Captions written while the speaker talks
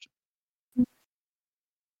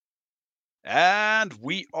And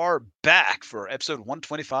we are back for episode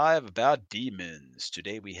 125 about demons.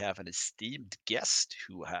 Today we have an esteemed guest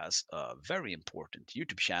who has a very important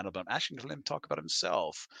YouTube channel, but I'm actually going to let him talk about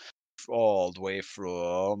himself. All the way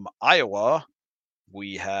from Iowa,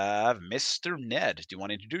 we have Mr. Ned. Do you want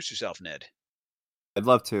to introduce yourself, Ned? I'd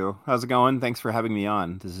love to. How's it going? Thanks for having me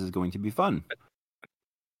on. This is going to be fun.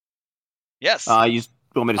 Yes.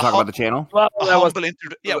 You want me to talk about the channel? Well,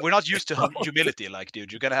 yeah, we're not used to humility, like,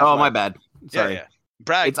 dude. You're gonna have. Oh, my bad. Sorry. Yeah.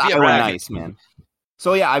 Brag. It's Iowa nice, man.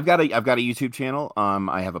 So yeah, I've got a YouTube channel.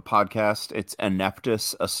 I have a podcast. It's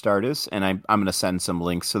Ineptus Astartes, and I'm gonna send some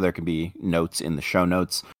links so there can be notes in the show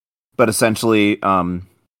notes. But essentially,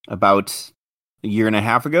 about a year and a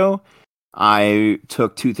half ago, I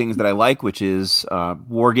took two things that I like, which is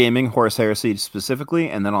wargaming, Horus Heresy specifically,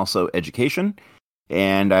 and then also education.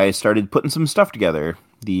 And I started putting some stuff together.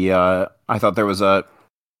 I thought there was some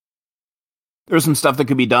stuff that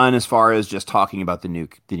could be done as far as just talking about the new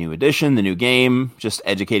edition, the new game, just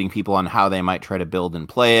educating people on how they might try to build and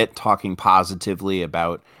play it, talking positively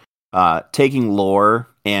about taking lore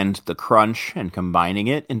and the crunch and combining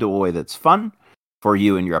it into a way that's fun for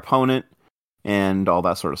you and your opponent and all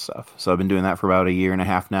that sort of stuff. So I've been doing that for about a year and a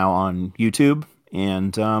half now on YouTube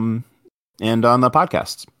and on the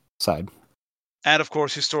podcast side. And of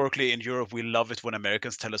course, historically in Europe, we love it when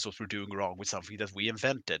Americans tell us what we're doing wrong with something that we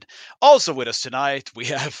invented. Also with us tonight, we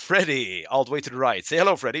have Freddy, all the way to the right. Say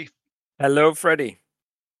hello, Freddy. Hello, Freddy.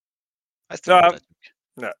 No,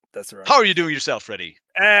 that's all right. How are you doing yourself, Freddy?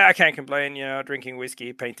 I can't complain, drinking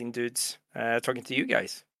whiskey, painting dudes, talking to you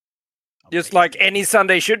guys. Okay. Just like any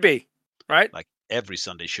Sunday should be, right? Like every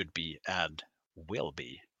Sunday should be and will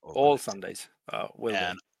be. All Sundays will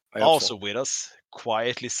and be. Also with us,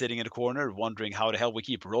 quietly sitting in the corner, wondering how the hell we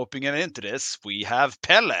keep roping him into this, we have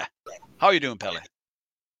Pelle. How are you doing, Pelle?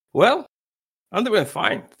 Well, I'm doing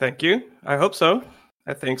fine, thank you. I hope so.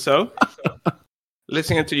 I think so.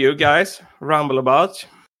 Listening to you guys ramble about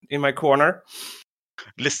in my corner.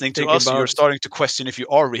 Listening to us, you're starting to question if you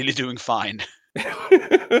are really doing fine.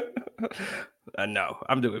 No,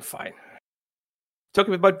 I'm doing fine.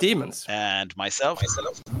 Talking about demons. And myself.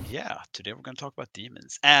 Yeah, today we're going to talk about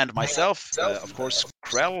demons. And myself, of course,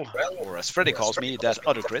 Krell, or as Freddy calls me, that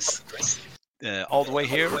other Chris. All the way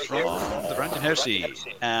here from the Varangian Heresy.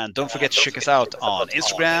 And don't forget to check us out on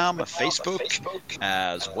Instagram, Facebook,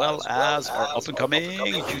 as well as our up-and-coming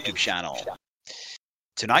YouTube channel.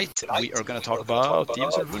 Tonight, we are going to talk about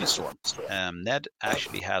Demons of Ruinstorm. Ned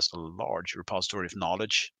actually has a large repository of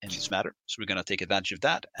knowledge in this matter, so we're going to take advantage of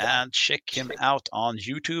that and check him out on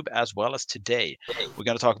YouTube as well as today. We're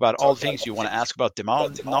going to talk about all the things you want to ask about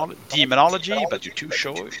demonology, but you're too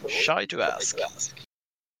shy to ask.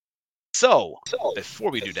 So,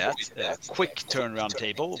 before we do that, a quick turn around the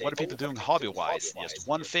table. What are people doing hobby-wise? Just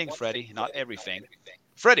one thing, Freddy, not everything.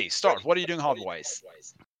 Freddy, start. What are you doing hobby-wise?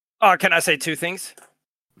 Can I say two things?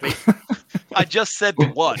 I just said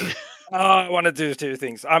one. I want to do two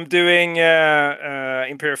things. I'm doing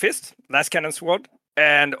Imperial Fist, Last Cannon Sword,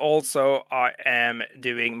 and also I am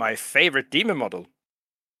doing my favorite demon model,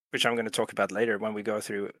 which I'm going to talk about later when we go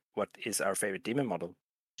through what is our favorite demon model.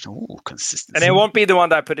 Oh, consistency. And it won't be the one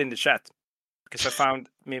that I put in the chat, because I found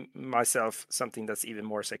myself something that's even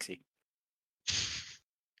more sexy.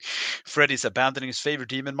 Freddy's abandoning his favorite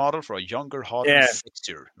demon model for a younger, hotter,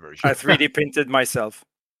 sexier version. I 3D printed myself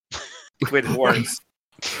with horns.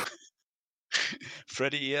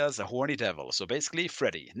 Freddy is a horny devil. So basically,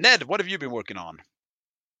 Freddy. Ned, what have you been working on?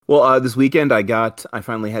 Well, this weekend I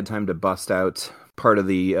finally had time to bust out part of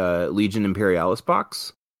the Legion Imperialis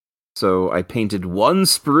box. So I painted one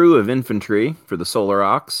sprue of infantry for the Solar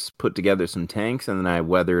Ox, put together some tanks, and then I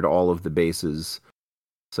weathered all of the bases.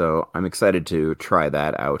 So I'm excited to try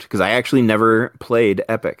that out, because I actually never played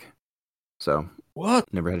Epic. So what?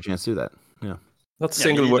 Never had a chance to do that. Yeah. Not a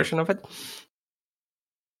single version of it?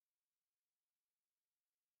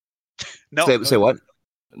 No. Say what?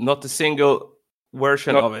 Not a single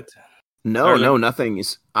version of it. No, nothing.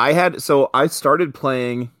 I started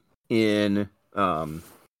playing in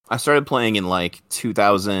like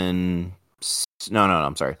 2000. No,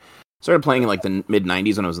 I'm sorry. Started playing in like the mid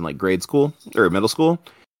 90s when I was in like grade school or middle school.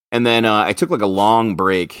 And then I took like a long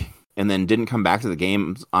break and then didn't come back to the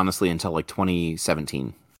game, honestly, until like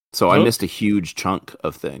 2017. So I missed a huge chunk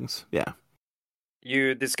of things. Yeah.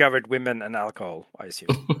 You discovered women and alcohol, I assume.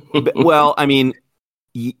 Well, I mean,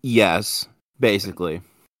 yes, basically.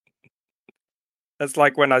 That's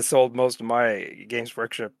like when I sold most of my Games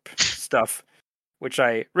Workshop stuff, which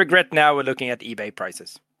I regret now when looking at eBay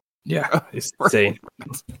prices. Yeah, it's insane.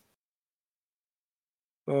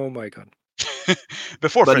 Oh my god.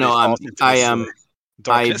 Before, but no, I am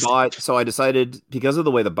Darkness. I decided, because of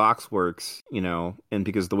the way the box works, and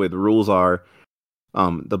because of the way the rules are,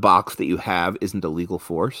 the box that you have isn't a legal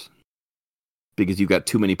force because you've got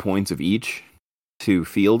too many points of each to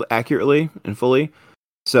field accurately and fully.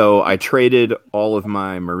 So I traded all of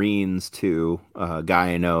my Marines to a guy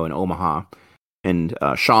I know in Omaha. And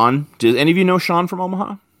Sean, do any of you know Sean from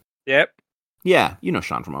Omaha? Yep. Yeah, you know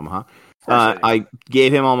Sean from Omaha. I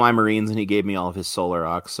gave him all my Marines, and he gave me all of his Solar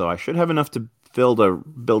Ox, so I should have enough to build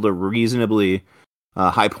a reasonably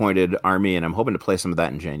high-pointed army, and I'm hoping to play some of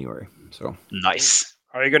that in January. So nice.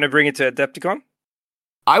 Are you going to bring it to Adepticon?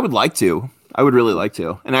 I would like to. I would really like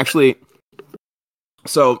to. And actually,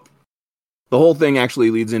 so the whole thing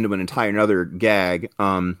actually leads into an entire another gag.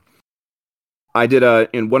 I did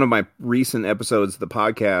in one of my recent episodes of the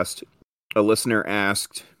podcast, a listener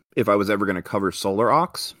asked if I was ever going to cover Solar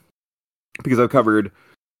Ox, because I covered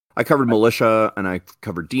militia, and I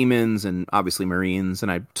covered demons, and obviously Marines,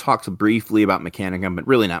 and I talked briefly about Mechanicum, but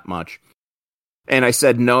really not much. And I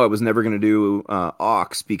said no, I was never going to do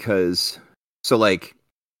Ox because,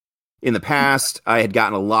 in the past, I had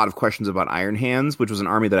gotten a lot of questions about Iron Hands, which was an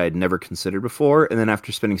army that I had never considered before. And then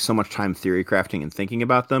after spending so much time theory crafting and thinking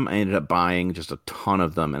about them, I ended up buying just a ton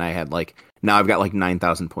of them. And I had now I've got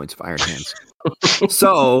 9,000 points of Iron Hands.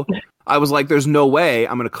 So I was like, there's no way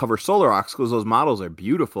I'm going to cover Solar Ox because those models are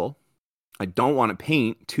beautiful. I don't want to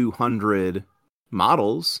paint 200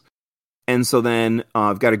 models. And so then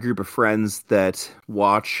I've got a group of friends that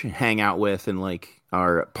watch, hang out with, and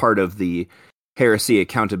are part of the Heresy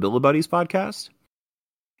Accountability Buddies podcast.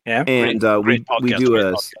 Yeah, and great podcast, we do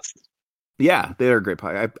podcast. Yeah, they're a great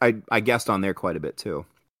podcast. I guest on there quite a bit too.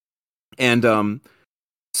 And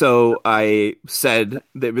so I said,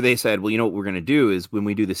 they said, well, you know what we're going to do is when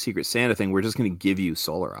we do the Secret Santa thing, we're just going to give you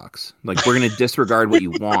Solar Ox. We're going to disregard what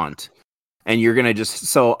you want, and you're going to just.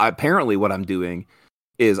 So apparently, what I'm doing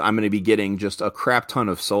is I'm going to be getting just a crap ton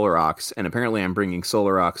of Solar Ox, and apparently I'm bringing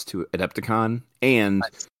Solar Ox to Adepticon and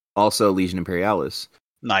also Legion Imperialis.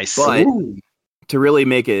 Nice. But to really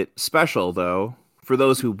make it special, though, for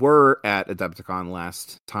those who were at Adepticon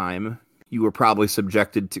last time, you were probably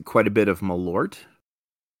subjected to quite a bit of Malort.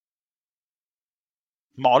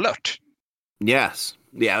 Malort? Yes.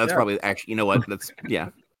 Yeah, that's probably actually, you know what? That's, yeah.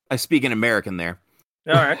 I speak in American there.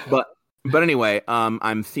 All right. But anyway,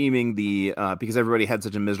 I'm theming the, because everybody had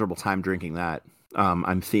such a miserable time drinking that,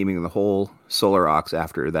 I'm theming the whole Solar Ox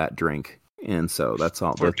after that drink. And so that's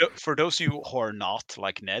all. For those of you who are not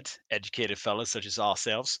like Ned, educated fellas such as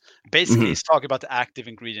ourselves, basically he's talking about the active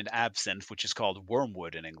ingredient absinthe, which is called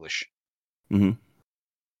wormwood in English. Mm-hmm.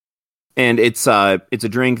 And it's a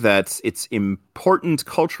drink it's important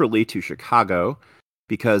culturally to Chicago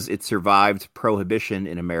because it survived prohibition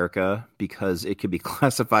in America because it could be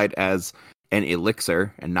classified as an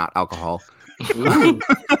elixir and not alcohol.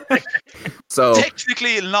 So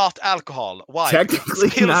technically not alcohol. Why? Technically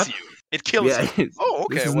it kills not. You. It kills you. Oh,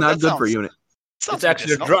 okay. This is not good for you. It's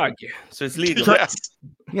actually a drug, so it's legal. Yes.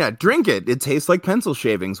 Yeah, drink it. It tastes like pencil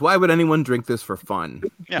shavings. Why would anyone drink this for fun?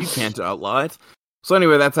 Yeah. You can't outlaw it. So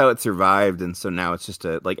anyway, that's how it survived, and so now it's just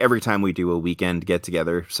every time we do a weekend get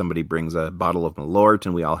together, somebody brings a bottle of Malort,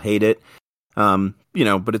 and we all hate it.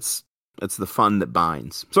 But it's the fun that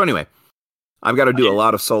binds. So anyway, I've got to do a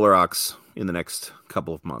lot of Solar Ox in the next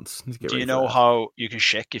couple of months. Do you know how you can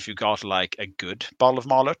check if you got a good bottle of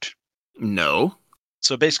Malort? No.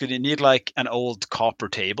 So basically, you need an old copper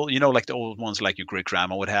table. The old ones your great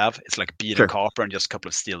grandma would have. It's beaten copper and just a couple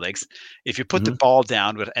of steel legs. If you put the ball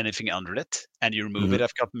down with anything under it and you remove it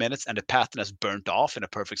after a couple of minutes and the pattern has burnt off in a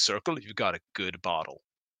perfect circle, you've got a good bottle.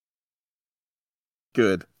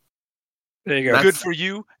 Good. There you go. Good for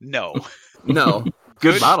you? No. No.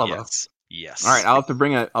 Good bottle though. Yes. All right, I'll have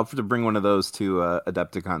to bring one of those to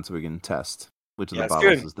Adepticon so we can test which of the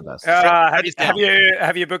bottles is the best.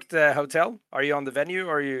 Have you booked a hotel? Are you on the venue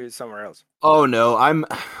or are you somewhere else? Oh no,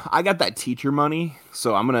 I got that teacher money,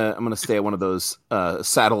 so I'm gonna stay at one of those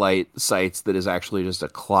satellite sites that is actually just a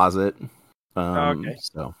closet. Okay.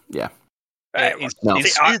 So yeah.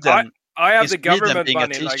 I have the government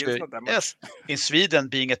money. Teacher, it's not that much. Yes, in Sweden,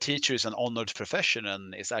 being a teacher is an honored profession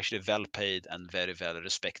and it's actually well paid and very well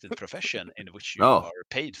respected profession in which you are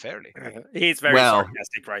paid fairly. He's very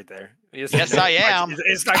sarcastic right there. Yes, I am.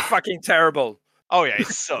 It's fucking terrible. Oh yeah, it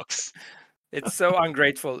sucks. It's so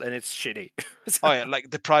ungrateful and it's shitty. Oh yeah,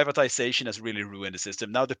 the privatization has really ruined the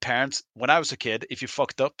system. Now the parents, when I was a kid, if you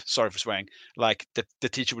fucked up, sorry for swearing, the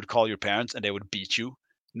teacher would call your parents and they would beat you.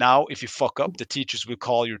 Now, if you fuck up, the teachers will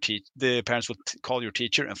call the parents will call your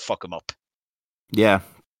teacher and fuck them up. Yeah.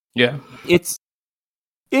 There's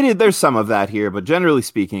some of that here, but generally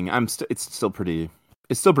speaking, it's still pretty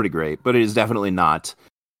It's still pretty great, but it is definitely not.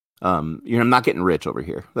 I'm not getting rich over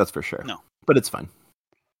here. That's for sure. No, but it's fun.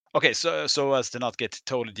 Okay, so as to not get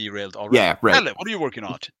totally derailed already. Yeah, right. Pelle, what are you working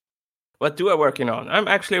on? What do I working on? I'm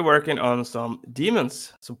actually working on some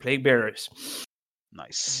demons, some plague bearers.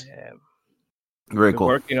 Nice. Very cool.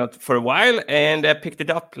 Working on it for a while, and I picked it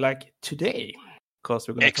up like today because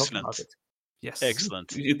we're going to talk about it. Yes,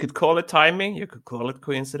 excellent. You could call it timing. You could call it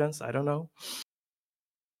coincidence. I don't know.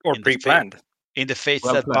 Or pre-planned. In the fates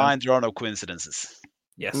that bind, there are no coincidences.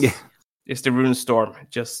 Yes. Yeah. It's the ruinstorm.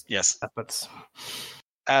 Just happens.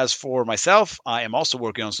 As for myself, I am also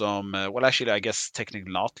working on some, well, actually, I guess technically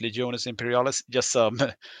not Legiones Imperialis, just some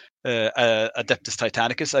Adeptus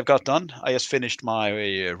Titanicus I've got done. I just finished my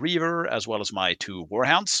Reaver as well as my 2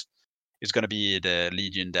 Warhounds. It's going to be the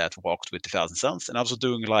Legion that walked with the Thousand Suns. And I'm also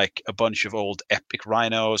doing like a bunch of old epic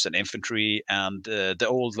rhinos and infantry and the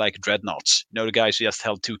old like dreadnoughts. You know, the guys who just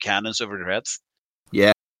held 2 cannons over their heads?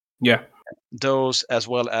 Yeah. Yeah. Those, as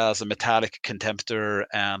well as a metallic contemptor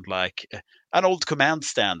and like an old command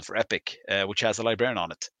stand for epic, which has a librarian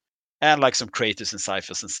on it. And like some Kratos and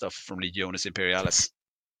Cyphus and stuff from Legiones Imperialis.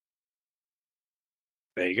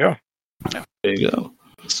 There you go. Yeah. There you go.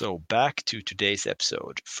 So back to today's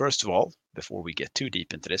episode. First of all, before we get too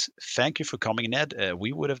deep into this, thank you for coming, Ned.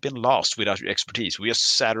 We would have been lost without your expertise. We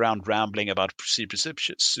just sat around rambling about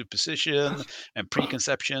superstition and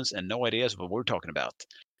preconceptions and no ideas of what we're talking about.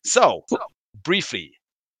 So, briefly,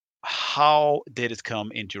 how did it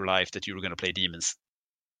come into your life that you were going to play demons?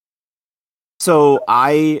 So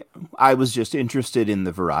I was just interested in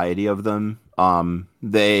the variety of them. I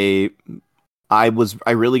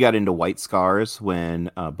really got into White Scars when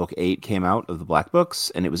book 8 came out of the Black Books,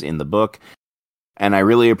 and it was in the book, and I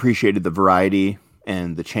really appreciated the variety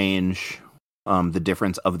and the change, the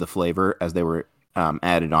difference of the flavor as they were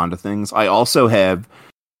added onto things. I also have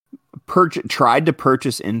tried to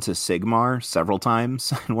purchase into Sigmar several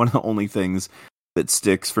times, and one of the only things that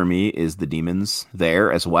sticks for me is the demons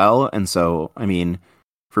there as well. And so, I mean,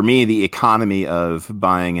 for me, the economy of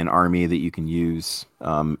buying an army that you can use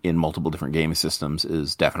in multiple different game systems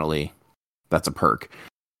is definitely, that's a perk.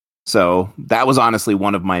 So that was honestly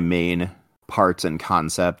one of my main parts and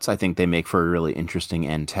concepts. I think they make for a really interesting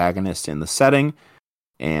antagonist in the setting.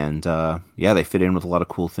 And they fit in with a lot of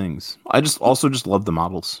cool things. I also just love the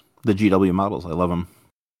models, the GW models. I love them.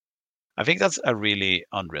 I think that's a really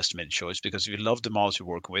underestimated choice, because if you love the models you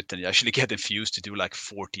work with, then you actually get infused to do like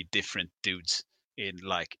 40 different dudes in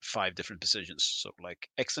like 5 different positions. So like,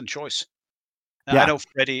 excellent choice. I know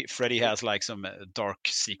Freddie has like some dark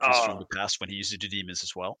secrets from the past when he used to do demons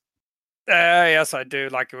as well. Yes, I do.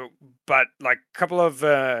 But like a couple of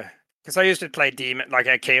because I used to play demon, like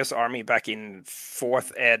a Chaos Army back in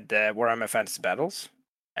 4th ed Warhammer Fantasy Battles.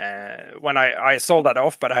 When I sold that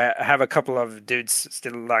off, but I have a couple of dudes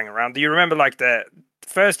still lying around. Do you remember like the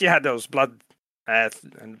first you had those bloodletters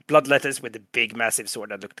with the big massive sword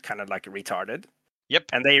that looked kind of like retarded? Yep.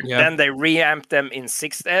 And then they reamped them in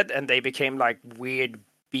 6th ed, and they became like weird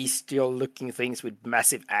bestial looking things with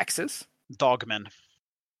massive axes. Dogmen.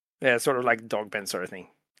 Yeah, sort of like dogmen sort of thing.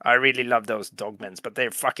 I really love those dogmen, but they're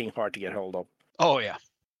fucking hard to get hold of. Oh yeah.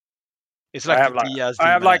 It's like I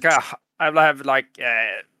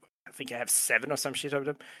think I have 7 or some shit of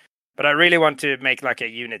them. But I really want to make like a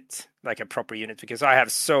unit, like a proper unit, because I have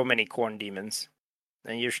so many Khorne demons.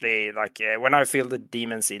 And usually, like when I field the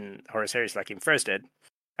demons in Horus Heresy, like in 1st ed,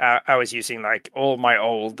 I was using like all my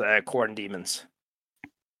old Khorne demons.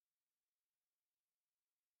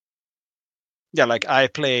 Yeah, like I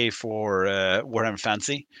play for Warhammer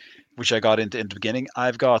Fantasy, which I got into in the beginning.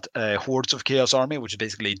 I've got Hordes of Chaos Army, which is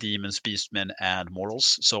basically demons, beastmen, and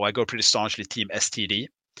mortals. So I go pretty staunchly Team STD.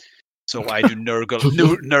 So I do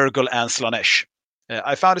Nurgle and Slanesh.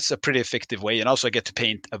 I found it's a pretty effective way, and also I get to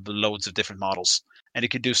paint loads of different models. And you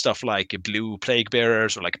can do stuff like blue plague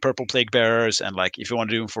bearers or like purple plague bearers, and like if you want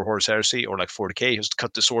to do them for Horus Heresy or like 40k, just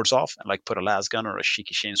cut the swords off and like put a lasgun or a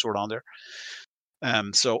Shiki chainsword on there.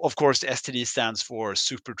 So of course the STD stands for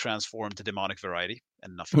Super Transformed Demonic Variety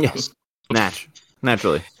and nothing else.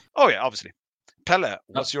 Naturally. Oh yeah, obviously. Pelle,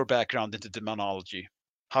 what's your background into demonology?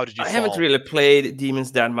 How did you? I haven't really played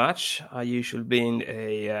demons that much. I usually been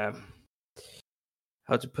a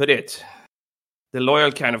how to put it, the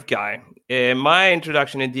loyal kind of guy. My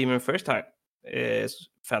introduction in demon first time is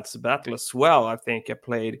Fantasy Battle as well. I think I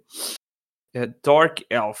played a Dark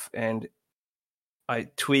Elf, and I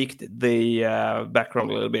tweaked the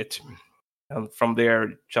background a little bit, and from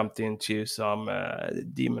there jumped into some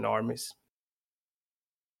demon armies.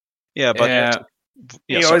 Yeah, but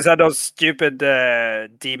you always had those stupid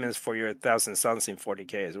demons for your 1,000 Suns in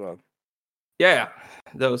 40k as well. Yeah,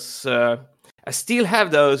 those. I still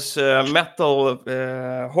have those metal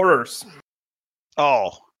horrors.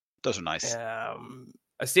 Oh, those are nice.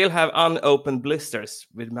 I still have unopened blisters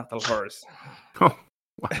with metal horrors. Oh,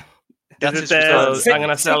 That's So I'm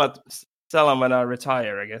gonna sell them when I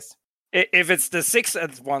retire, I guess. If it's the 6th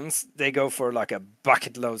ed ones, they go for like a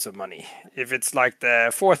bucket loads of money. If it's like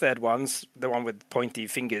the 4th ed ones, the one with pointy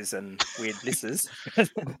fingers and weird blisters,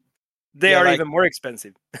 they are even more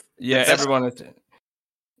expensive. Yeah, everyone is.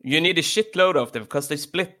 You need a shitload of them because they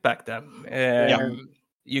split back then.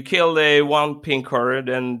 You killed a 1 pink horror,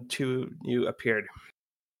 then 2 new appeared.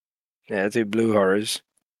 Yeah, 2 blue horrors.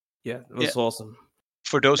 Yeah, it was awesome.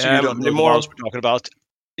 For those of you who don't know the models we're talking about,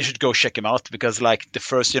 you should go check them out because like the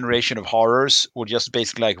first generation of horrors were just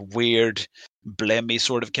basically like weird, blemmy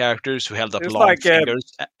sort of characters who held up long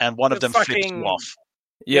fingers, and one of them flipped you off.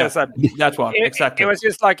 Yes, that one exactly. It was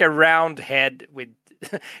just like a round head with.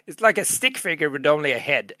 It's like a stick figure with only a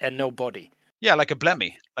head and no body. Yeah, like a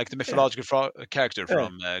blemmy, like the mythological character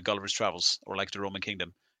from Gulliver's Travels or like the Roman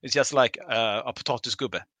Kingdom. It's just like a potatis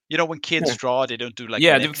gubbe. You know, when kids draw, they don't do like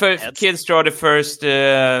the first kids draw the first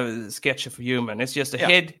sketch of a human. It's just a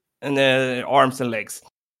head and arms and legs.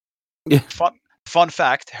 Yeah. Fun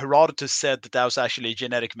fact: Herodotus said that was actually a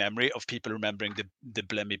genetic memory of people remembering the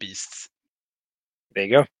blemmy beasts. There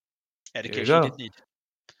you go. Education you need.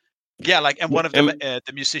 Yeah, like, and one of them, the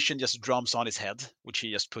musician just drums on his head, which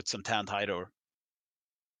he just puts some tanned hide over.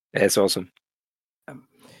 That's awesome.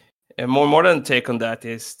 A more modern take on that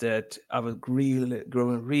is that I was growing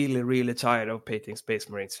really tired of painting Space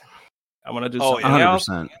Marines. I want to do something else.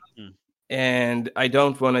 And I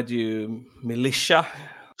don't want to do militia.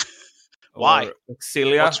 Why?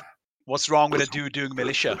 Auxilia. What's wrong with a dude doing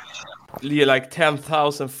militia? You're like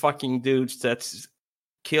 10,000 fucking dudes that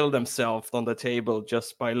kill themselves on the table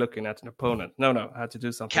just by looking at an opponent. No, I had to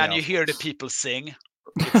do something else. Can you hear the people sing?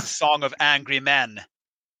 It's a song of angry men.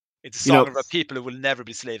 It's a song of people who will never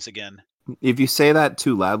be slaves again. If you say that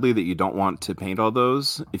too loudly that you don't want to paint all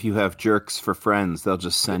those, if you have jerks for friends, they'll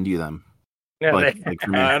just send you them. Yeah, like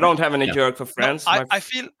for me. I don't have any jerk for friends. No, I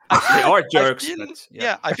feel they are jerks.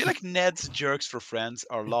 I feel like Ned's jerks for friends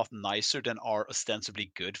are a lot nicer than our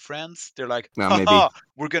ostensibly good friends. They're like,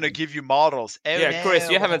 we're gonna give you models. Oh, Chris,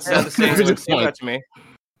 you haven't said the same word to me.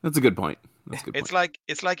 That's a good point. It's like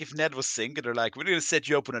if Ned was single, they're like, we're gonna set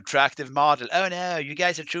you up an attractive model. Oh no, you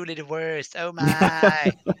guys are truly the worst. Oh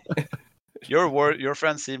my. Your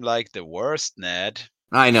friends seem like the worst, Ned.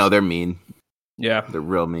 I know, they're mean. Yeah, they're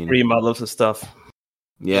real mean. Free models and stuff.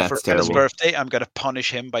 Yeah, for his birthday, I'm gonna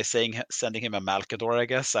punish him by sending him a Malcador. I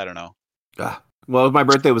guess I don't know. Well, my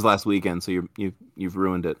birthday was last weekend, so you've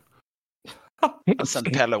ruined it. I'll send a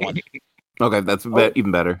Pella one. Okay, that's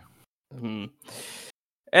even better. Mm-hmm.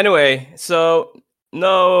 Anyway, so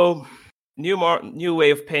no new way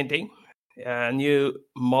of painting, new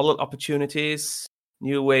model opportunities,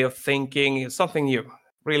 new way of thinking, something new,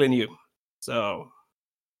 really new. So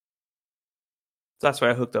that's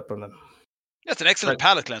why I hooked up on them. That's an excellent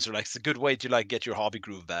palette cleanser. Like, it's a good way to like get your hobby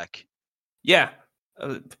groove back. Yeah,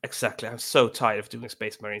 exactly. I'm so tired of doing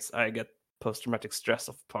Space Marines. I get post-traumatic stress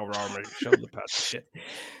of power armor, shoulder pads, and shit.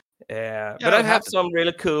 But I have some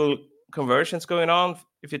really cool conversions going on.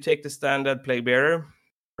 If you take the standard Plague Bearer,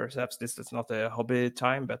 perhaps this is not a hobby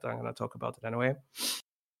time, but I'm going to talk about it anyway.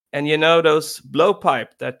 And you know those blowpipe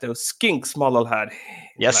that those skinks model had?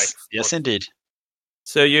 Yes, yes, indeed.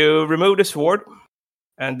 So you remove the sword,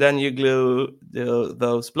 and then you glue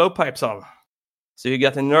those blowpipes on. So you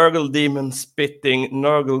get a Nurgle demon spitting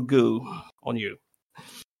Nurgle goo on you.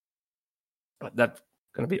 That's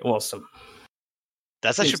going to be awesome.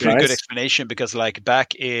 That's actually a pretty good explanation because, like,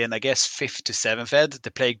 back in, I guess, 5th to 7th Ed, the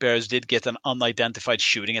Plague Bearers did get an unidentified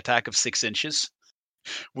shooting attack of 6 inches,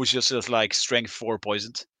 which is just like strength 4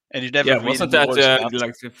 poisoned. And you never really wasn't that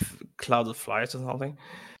like a cloud of flies or something?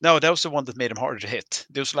 No, that was the one that made them harder to hit.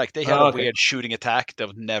 There was like they had a weird shooting attack that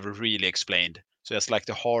was never really explained. So it's like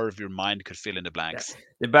the horror of your mind could fill in the blanks. Yeah.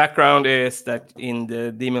 The background is that in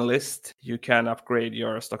the demon list, you can upgrade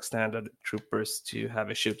your stock standard troopers to have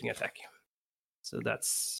a shooting attack. So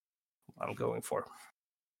that's what I'm going for.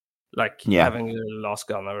 Like having a last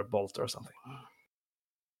gun or a bolt or something.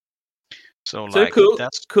 So like,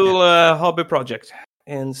 cool hobby project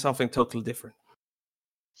and something totally different.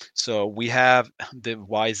 So we have the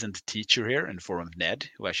wizened teacher here in the form of Ned,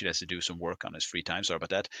 who actually has to do some work on his free time. Sorry about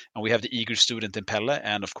that. And we have the eager student in Pelle,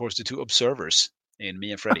 and of course the 2 observers in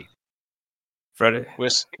me and Freddy. We're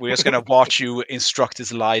Oh, just gonna watch you instruct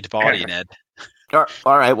his lied body, Ned. All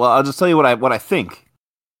right. Well, I'll just tell you what I think,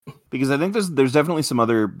 because I think there's definitely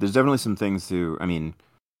some things to. I mean,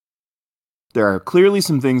 there are clearly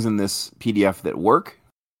some things in this PDF that work,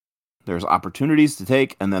 There's opportunities to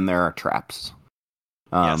take, and then there are traps.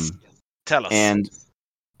 Yes. Tell us. And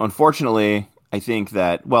unfortunately, I think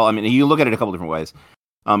that, well, I mean, you look at it a couple different ways.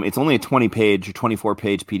 It's only a 20-page or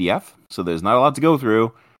 24-page PDF, so there's not a lot to go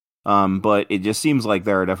through. But it just seems like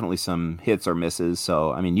there are definitely some hits or misses.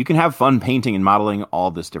 So, I mean, you can have fun painting and modeling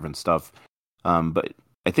all this different stuff. But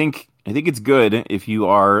I think it's good if you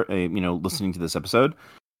are, listening to this episode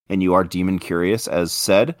and you are demon curious, as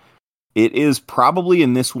said. It is probably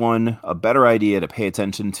in this one a better idea to pay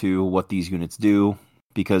attention to what these units do,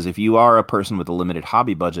 because if you are a person with a limited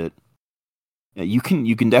hobby budget, you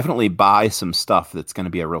can definitely buy some stuff that's going to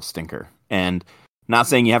be a real stinker. And not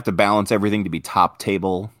saying you have to balance everything to be top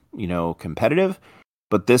table, competitive,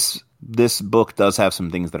 but this book does have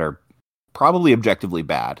some things that are probably objectively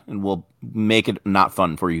bad and will make it not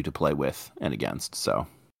fun for you to play with and against. So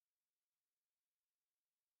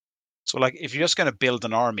like, if you're just going to build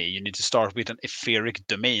an army, you need to start with an etheric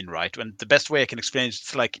domain, right? And the best way I can explain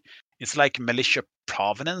it, it's like Militia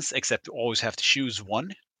Provenance, except you always have to choose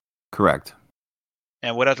one. Correct.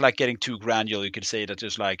 And without getting too granular, you could say that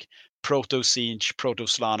there's Proto-Siege,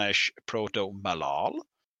 Proto-Slanesh, Proto-Malal,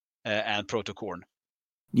 and Proto-Khorne.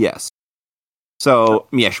 Yes. So,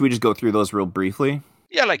 should we just go through those real briefly?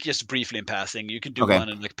 Yeah, just briefly in passing. You can do one,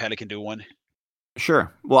 and Pelle can do one.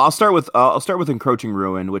 Sure. Well, I'll start with Encroaching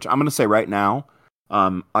Ruin, which I'm going to say right now,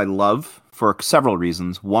 I love for several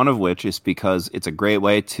reasons. One of which is because it's a great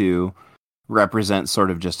way to represent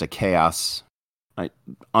sort of just a chaos,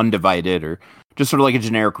 undivided, or just sort of like a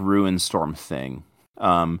generic ruinstorm thing.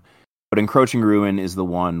 But Encroaching Ruin is the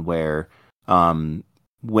one where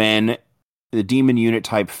when the demon unit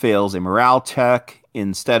type fails a morale check,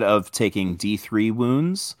 instead of taking D3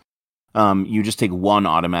 wounds, you just take one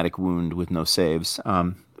automatic wound with no saves,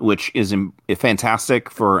 which is fantastic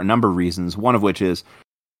for a number of reasons. One of which is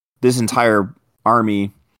this entire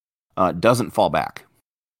army doesn't fall back;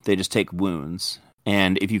 they just take wounds.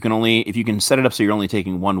 And if you can set it up so you're only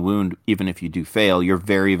taking one wound, even if you do fail, you're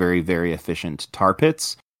very, very, very efficient tar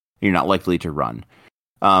pits. You're not likely to run.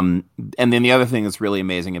 And then the other thing that's really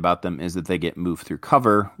amazing about them is that they get moved through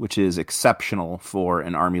cover, which is exceptional for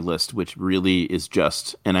an army list, which really is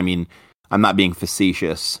just, and I mean, I'm not being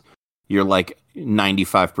facetious, you're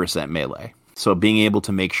 95% melee. So being able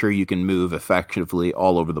to make sure you can move effectively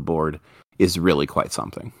all over the board is really quite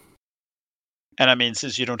something. And I mean,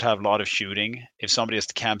 since you don't have a lot of shooting, if somebody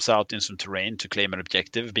just camps out in some terrain to claim an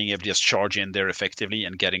objective, being able to just charge in there effectively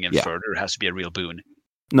and getting in further has to be a real boon.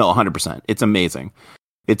 No, 100%. It's amazing.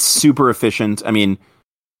 It's super efficient. I mean,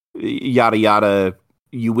 yada yada,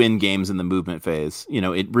 you win games in the movement phase.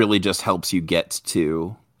 It really just helps you get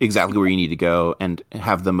to exactly where you need to go and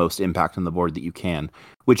have the most impact on the board that you can,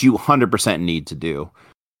 which you 100% need to do.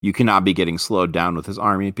 You cannot be getting slowed down with this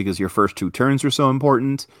army because your first 2 turns are so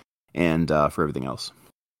important, and for everything else.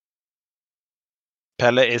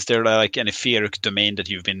 Pelle, is there an etheric domain that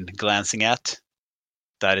you've been glancing at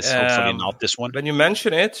that is hopefully not this one? When you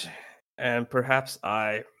mention it, and perhaps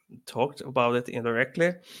I talked about it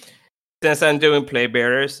indirectly, since I'm doing play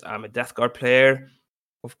bearers, I'm a Death Guard player.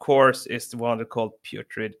 Of course, it's the one called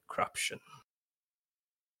Putrid Corruption.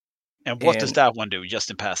 And what does that one do,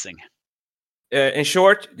 just in passing? In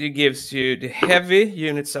short, it gives you the heavy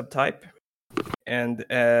unit subtype, and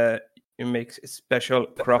it makes a special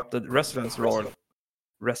corrupted resilience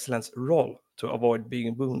roll to avoid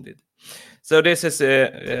being wounded. So this is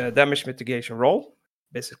a damage mitigation roll,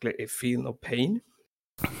 basically a feel no pain.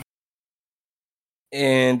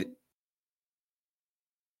 And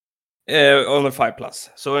only 5+.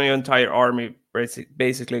 So your entire army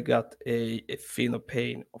basically got a feel no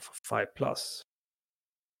pain of 5+.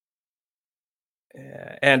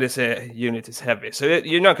 And this unit is heavy, so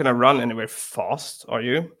you're not going to run anywhere fast, are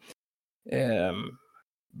you?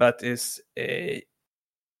 But it's a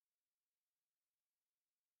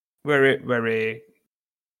very, very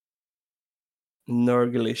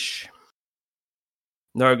Nurglish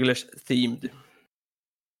themed.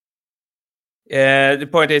 The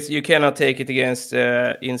point is, you cannot take it against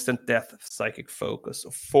instant death, psychic focus,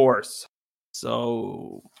 or force.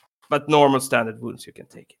 So, but normal standard wounds you can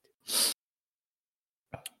take it.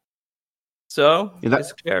 So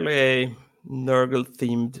it's clearly a Nurgle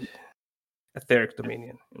themed etheric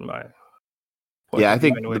dominion in my point. Yeah, I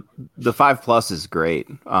think the 5+ is great.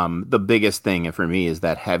 The biggest thing for me is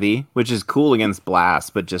that heavy, which is cool against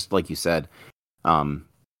blast, but just like you said,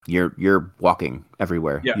 you're walking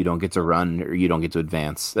everywhere. Yeah. You don't get to run or you don't get to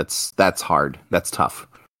advance. That's hard. That's tough.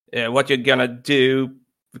 What you're gonna do,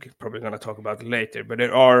 we're probably gonna talk about it later, but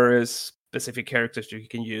there are specific characters you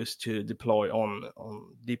can use to deploy on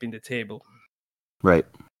deep in the table. Right.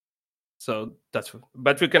 So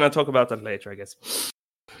but we're gonna talk about that later, I guess.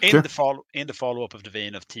 In the follow-up of the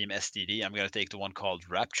vein of Team SDD, I'm going to take the one called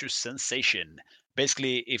Rapture Sensation.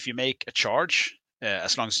 Basically, if you make a charge,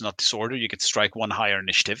 as long as it's not disorder, you get to strike one higher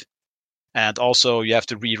initiative. And also, you have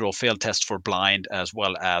to reroll failed test for blind as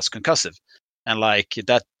well as concussive. And like,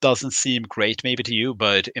 that doesn't seem great maybe to you,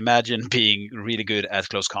 but imagine being really good at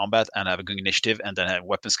close combat and have a good initiative and then have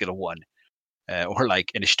weapon skill of 1. Or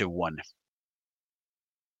like initiative 1.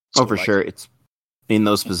 So for sure. It's in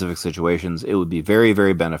those specific situations, it would be very,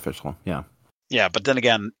 very beneficial. Yeah. Yeah, but then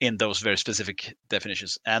again, in those very specific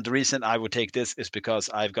definitions. And the reason I would take this is because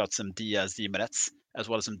I've got some Diaz Demonettes as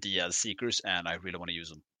well as some Diaz Seekers, and I really want to use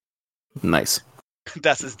them. Nice.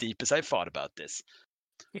 That's as deep as I thought about this.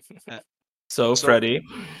 So, Freddy.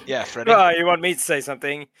 Yeah, Freddy. You want me to say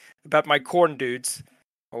something about my corn dudes?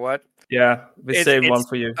 Or what? Yeah, we saved one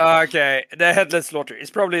for you. Okay, the Headless Slaughter. It's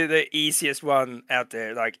probably the easiest one out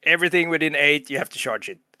there. Like, everything within 8, you have to charge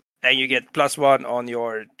it. And you get +1 on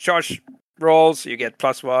your charge rolls. You get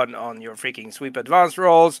 +1 on your freaking sweep advance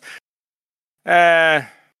rolls. And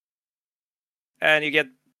you get...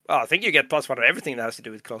 I think you get +1 on everything that has to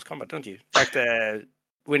do with close combat, don't you? Like the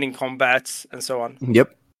winning combats and so on.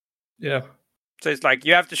 Yep. Yeah. So it's like,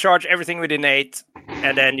 you have to charge everything within 8,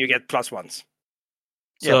 and then you get +1s.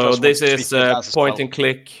 So this is point and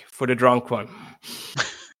click for the drunk one.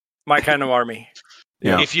 My kind of army.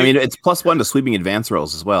 Yeah, I mean, it's +1 to sweeping advance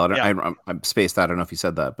rolls as well. I'm spaced out. I don't know if you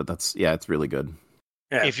said that, but it's really good.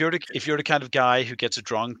 Yeah. If you're the kind of guy who gets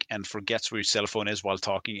drunk and forgets where your cell phone is while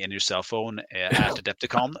talking in your cell phone at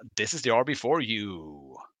Adepticon, this is the RB for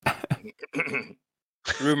you.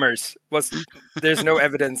 Rumors. There's no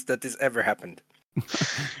evidence that this ever happened.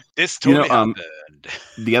 This totally happened.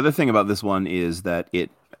 The other thing about this one is that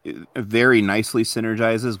it very nicely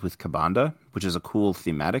synergizes with Kabanda, which is a cool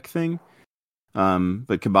thematic thing.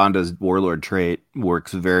 But Kabanda's warlord trait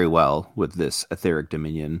works very well with this etheric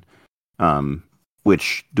dominion.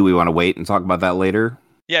 Which, do we want to wait and talk about that later?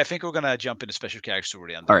 Yeah, I think we're gonna jump into special characters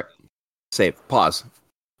already. All right, save, pause,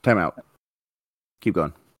 time out, keep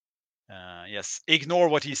going. Yes, ignore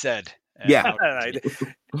what he said. Yeah,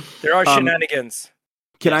 there are shenanigans.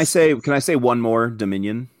 Can I say one more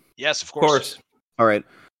dominion? Yes, of course. All right.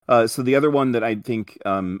 So the other one that I think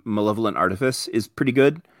Malevolent Artifice is pretty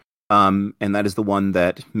good. And that is the one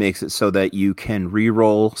that makes it so that you can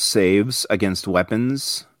reroll saves against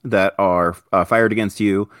weapons that are fired against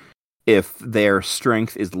you if their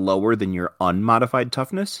strength is lower than your unmodified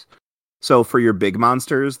toughness. So for your big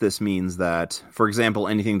monsters, this means that, for example,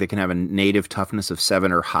 anything that can have a native toughness of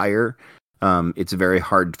 7 or higher, it's very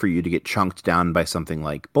hard for you to get chunked down by something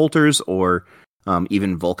like bolters or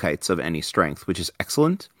even Volkites of any strength, which is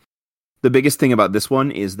excellent. The biggest thing about this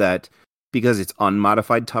one is that because it's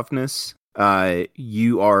unmodified toughness,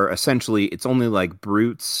 you are essentially, it's only like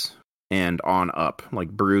brutes and on up,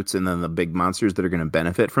 like brutes and then the big monsters that are going to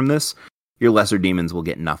benefit from this. Your lesser demons will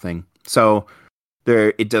get nothing. So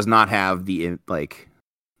it does not have the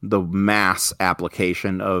mass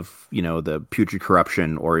application of, the Putrid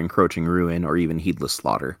Corruption or Encroaching Ruin or even Heedless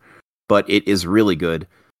Slaughter. But it is really good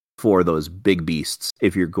for those big beasts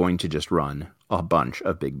if you're going to just run a bunch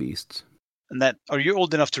of big beasts. And that, are you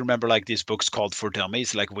old enough to remember like these books called for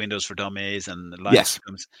dummies, like Windows for Dummies and Linux Yes. for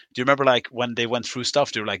Dummies? Do you remember like when they went through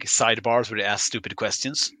stuff, there were like sidebars where they asked stupid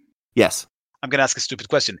questions? Yes. I'm going to ask a stupid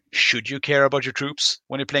question. Should you care about your troops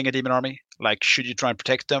when you're playing a demon army? Like, should you try and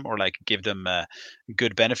protect them or like give them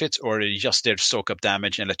good benefits, or are you just there to soak up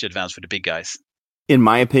damage and let you advance for the big guys? In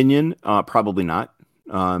my opinion, probably not,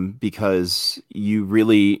 because you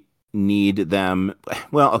really need them.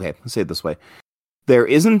 Well, okay, let's say it this way. There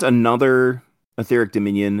isn't another Etheric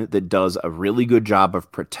Dominion that does a really good job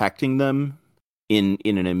of protecting them in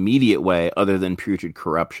an immediate way other than Putrid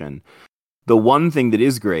Corruption. The one thing that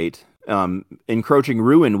is great, Encroaching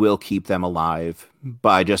Ruin will keep them alive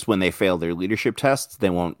by just when they fail their leadership tests. They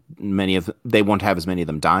won't have as many of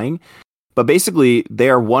them dying. But basically, they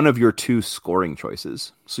are one of your 2 scoring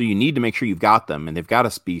choices. So you need to make sure you've got them, and they've got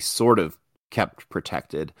to be sort of kept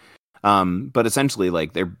protected. But essentially,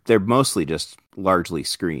 like they're mostly just largely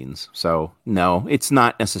screens. So no, it's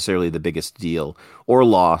not necessarily the biggest deal or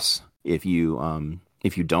loss if you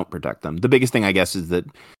don't protect them. The biggest thing, I guess, is that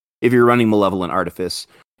if you're running Malevolent Artifice,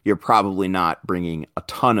 you're probably not bringing a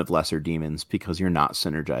ton of lesser demons because you're not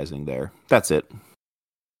synergizing there. That's it.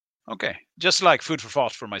 Okay, just like food for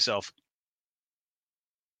thought for myself.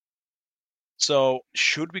 So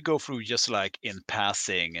should we go through just like in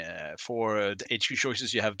passing for the HQ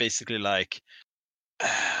choices? You have basically like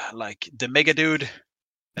the Mega Dude,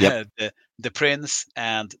 yep. the Prince,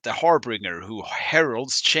 and the Harbinger who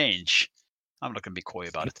heralds change. I'm not going to be coy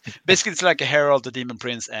about it. Basically, it's like a Herald, a Demon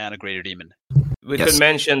Prince, and a Greater Demon. We could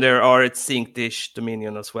mention there are Zinc-Dish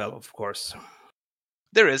Dominion as well, of course.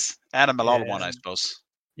 There is. And a Malal one, I suppose.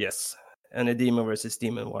 Yes. And a Demon versus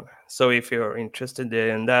Demon one. So if you're interested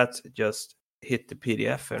in that, just hit the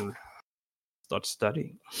PDF and start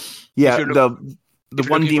studying. Yeah, the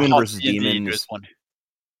one Demon versus Demon there's one.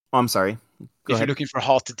 Oh, I'm sorry. If you're looking for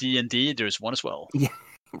hot D&D, there's one as well. Yeah,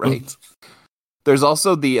 right. There's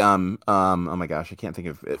also the oh my gosh, I can't think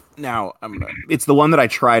of it now. It's the one that I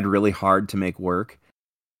tried really hard to make work.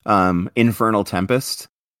 Infernal Tempest.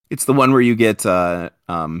 It's the one where you get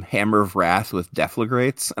Hammer of Wrath with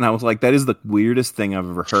Deflagrates, and I was like, that is the weirdest thing I've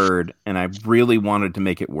ever heard, and I really wanted to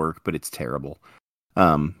make it work, but it's terrible.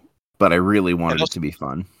 But I really wanted it to be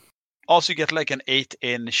fun. Also, you get like an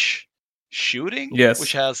 8-inch shooting, yes,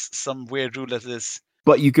 which has some weird rule that is.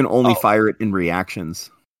 But you can only fire it in reactions.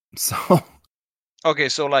 So. Okay,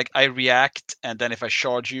 so like I react, and then if I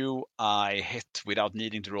charge you, I hit without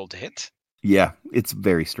needing to roll to hit. Yeah, it's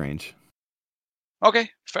very strange.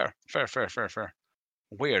 Okay, fair.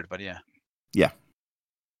 Weird, but yeah. Yeah.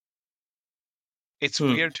 It's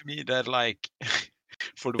weird to me that like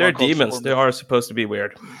for the they're demons, they are supposed to be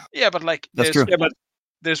weird. Yeah, but like that's true. Yeah, but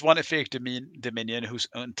there's one effect Dominion whose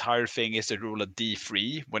entire thing is to rule a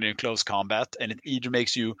D3 when you're in close combat, and it either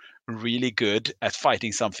makes you really good at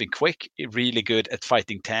fighting something quick, really good at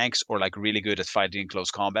fighting tanks, or like really good at fighting in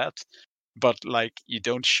close combat. But like you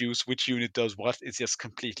don't choose which unit does what. It's just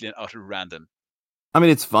completely and utter random. I mean,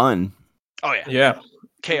 it's fun. Oh yeah, yeah.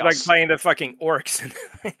 It's Chaos. like playing the fucking orcs.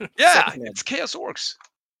 Yeah, it's Chaos Orcs.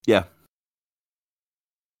 Yeah.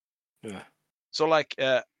 Yeah. So like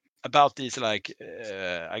about these like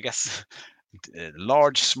I guess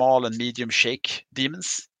large, small, and medium shake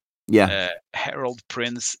demons. Yeah. Herald,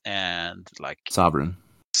 Prince, and like Sovereign.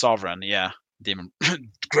 Yeah. Demon,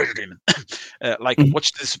 Greater Demon. Like,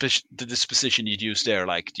 what's the disposition you'd use there?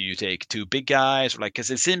 Like, do you take two big guys? Or like,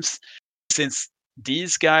 because it seems since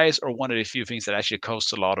these guys are one of the few things that actually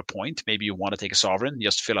cost a lot of point, maybe you want to take a Sovereign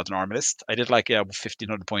just to fill out an army list. I did like a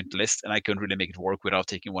 1,500 point list, and I couldn't really make it work without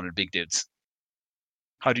taking one of the big dudes.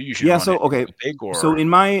 How do you usually run it? Okay. Big or... So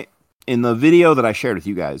in the video that I shared with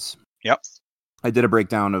you guys, yep, I did a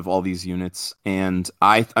breakdown of all these units, and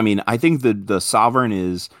I think the Sovereign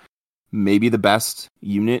is maybe the best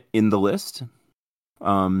unit in the list.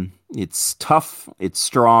 It's tough, it's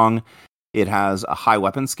strong, it has a high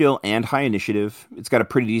weapon skill and high initiative. It's got a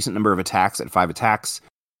pretty decent number of attacks at 5 attacks.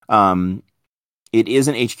 It is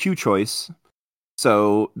an HQ choice,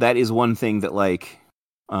 so that is one thing that like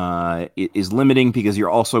it is limiting, because you're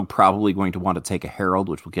also probably going to want to take a Herald,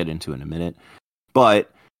 which we'll get into in a minute.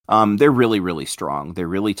 But they're really, really strong. They're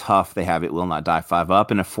really tough. They have It Will Not Die 5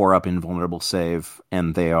 up and a 4 up invulnerable save.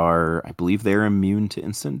 And they are, I believe they're immune to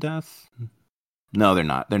instant death. No, they're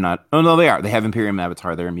not. They're not. Oh, no, they are. They have Imperium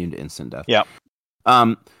Avatar. They're immune to instant death. Yeah.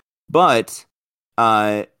 But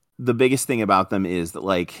the biggest thing about them is that,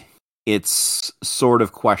 like, it's sort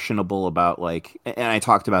of questionable about, like, and I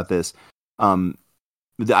talked about this,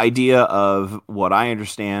 the idea of what I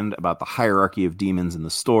understand about the hierarchy of demons in the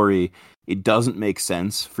story. It doesn't make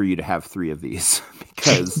sense for you to have 3 of these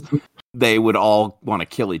because they would all want to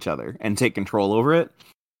kill each other and take control over it.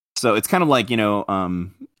 So it's kind of like,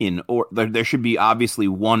 there should be obviously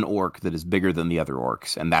one orc that is bigger than the other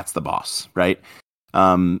orcs, and that's the boss, right?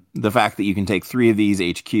 The fact that you can take 3 of these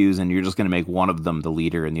HQs and you're just going to make one of them the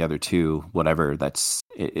leader and the other 2, whatever,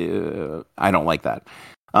 I don't like that.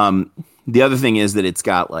 The other thing is that it's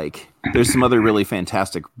got there's some other really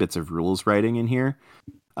fantastic bits of rules writing in here.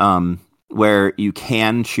 Where you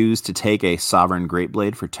can choose to take a Sovereign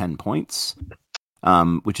Greatblade for 10 points,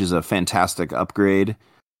 which is a fantastic upgrade.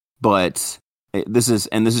 But this is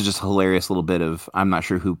just a hilarious little bit of, I'm not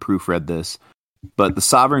sure who proofread this, but the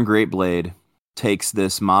Sovereign Greatblade takes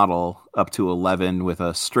this model up to 11 with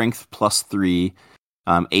a Strength +3,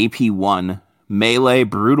 AP 1, Melee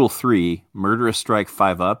Brutal 3, Murderous Strike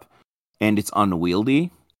 5 up, and it's unwieldy.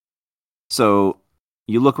 So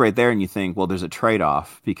you look right there and you think, well, there's a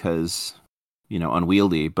trade-off because,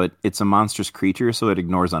 unwieldy, but it's a monstrous creature, so it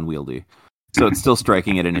ignores unwieldy. So it's still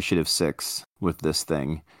striking at initiative 6 with this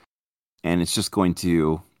thing. And it's just going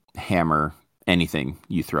to hammer anything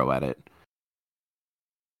you throw at it.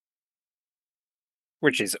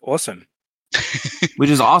 Which is awesome. Which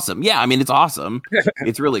is awesome. Yeah, I mean, it's awesome.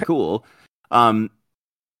 It's really cool. And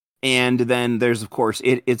then there's, of course,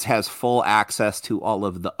 it has full access to all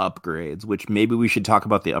of the upgrades, which maybe we should talk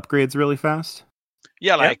about the upgrades really fast.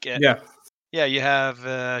 Yeah, yeah, you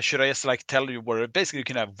have, should I just tell you where basically you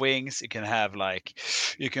can have wings, you can have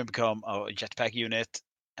you can become a jetpack unit,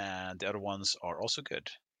 and the other ones are also good.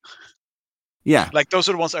 Yeah. Like those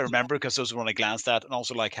are the ones I remember because those are the ones I glanced at, and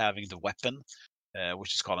also like having the weapon,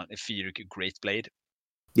 which is called an Etheric Great Blade.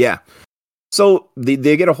 Yeah. So they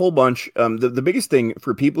get a whole bunch. The biggest thing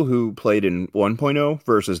for people who played in 1.0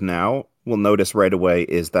 versus now will notice right away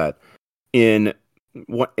is that in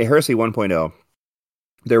Heresy 1.0,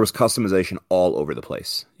 there was customization all over the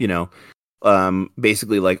place.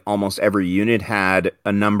 Basically like almost every unit had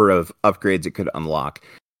a number of upgrades it could unlock,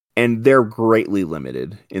 and they're greatly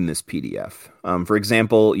limited in this PDF. For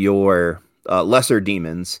example, your lesser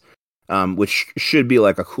demons, which should be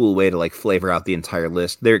like a cool way to like flavor out the entire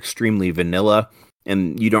list. They're extremely vanilla,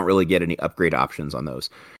 and you don't really get any upgrade options on those.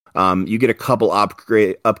 You get a couple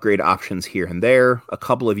upgrade options here and there. A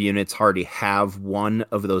couple of units already have one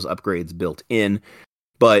of those upgrades built in,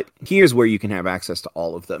 but here's where you can have access to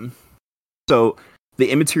all of them. So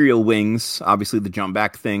the immaterial wings, obviously the jump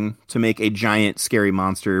back thing, to make a giant scary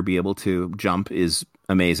monster be able to jump is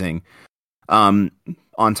amazing. On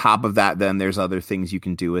top of that, then there's other things you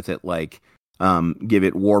can do with it, like give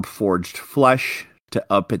it warp forged flesh to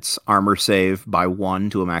up its armor save by 1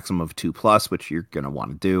 to a maximum of 2+, which you're going to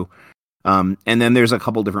want to do. And then there's a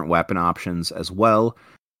couple different weapon options as well.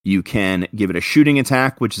 You can give it a shooting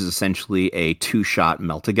attack, which is essentially a 2-shot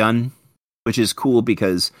melt-a-gun, which is cool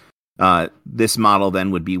because this model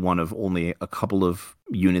then would be one of only a couple of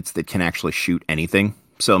units that can actually shoot anything.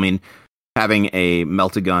 So, I mean, having a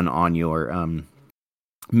melt-a-gun on your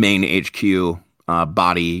main HQ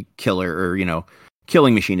body killer or,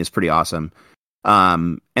 killing machine is pretty awesome.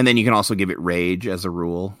 And then you can also give it rage as a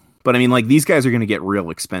rule. But I mean, like, these guys are going to get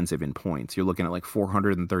real expensive in points. You're looking at like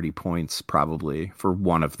 430 points probably for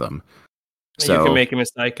one of them. So you can make him a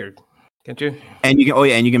psyker, can't you? And you can,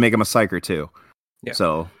 and you can make him a psyker too. Yeah.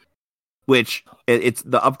 So, which it's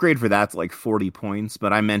the upgrade for that's like 40 points.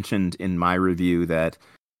 But I mentioned in my review that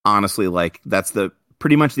honestly, like, that's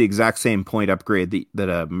pretty much the exact same point upgrade that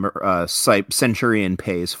a Centurion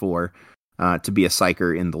pays for to be a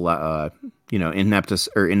psyker in the in Neptus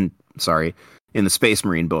or in the Space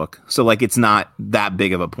Marine book. So like it's not that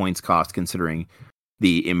big of a points cost considering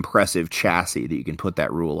the impressive chassis that you can put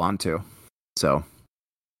that rule onto. So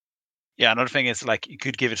yeah, another thing is like you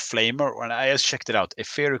could give it flamer, and I just checked it out.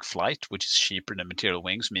 Etheric Flight, which is cheaper than Material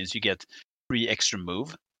Wings, means you get 3 extra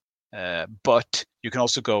move. But you can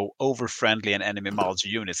also go over friendly and enemy models or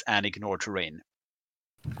units and ignore terrain.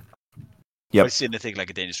 Yep. It's anything like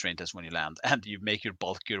a Danish terrain test when you land, and you make your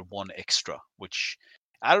bulkier 1 extra, which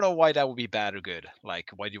I don't know why that would be bad or good. Like,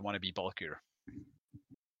 why do you want to be bulkier?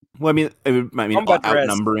 Well, I mean,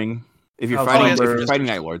 outnumbering. If you're fighting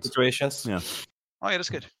Night Lords situations. Yeah. Oh yeah, that's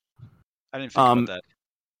good. I didn't think about that.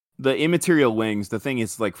 The immaterial wings, the thing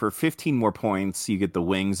is, like, for 15 more points, you get the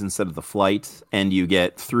wings instead of the flight, and you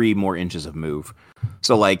get 3 more inches of move.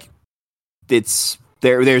 So, like, it's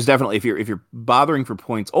there's definitely, if you're bothering for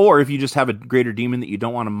points, or if you just have a greater demon that you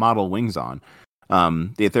don't want to model wings on,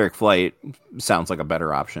 the etheric flight sounds like a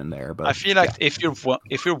better option there. But I feel like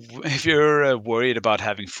if you're worried about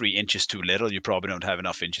having 3 inches too little, you probably don't have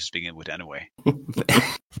enough inches to begin with anyway.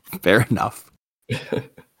 Fair enough.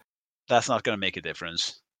 That's not going to make a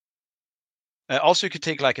difference. Also, you could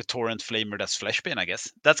take like a torrent flamer that's fleshbane, I guess.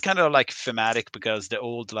 That's kind of like thematic because the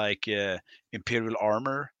old like Imperial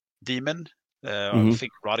Armor demon, I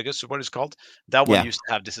think Rodigus is what it's called. That one used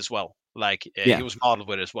to have this as well. Like he was modeled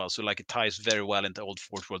with it as well. So like it ties very well into old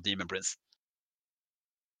Fourth World Demon Prince.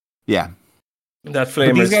 Yeah. That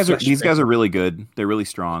flamer. These guys are really good. They're really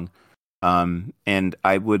strong. And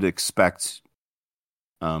I would expect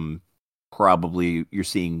probably you're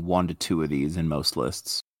seeing 1 to 2 of these in most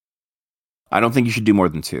lists. I don't think you should do more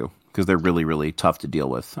than 2 because they're really, really tough to deal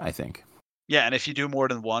with, I think. Yeah, and if you do more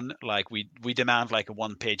than 1, like we demand like a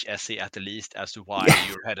 1-page essay at the least as to why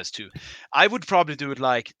your head is 2. I would probably do it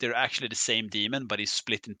like they're actually the same demon, but he's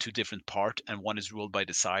split in 2 different parts, and one is ruled by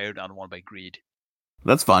desire, and the other one by greed.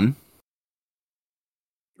 That's fun.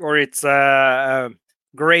 Or it's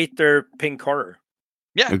greater pink horror.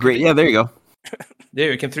 Yeah, great. Yeah, there you go. Yeah,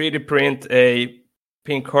 you can 3D print a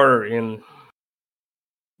pink horror in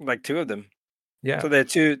like 2 of them. Yeah. So they're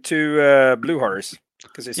two blue horrors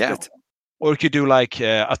because it's split. Or you could do like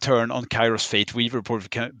a turn on Kairos Fate Weaver before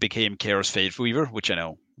it became Kairos Fate Weaver, which I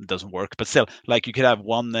know doesn't work, but still, like you could have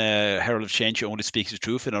one Herald of Change who only speaks the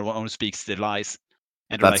truth and one only speaks the lies,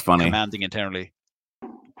 and they're that's like funny. Commanding internally.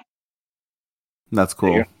 That's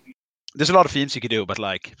cool. There's a lot of themes you could do, but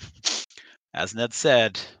like as Ned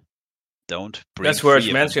said, don't bring. That's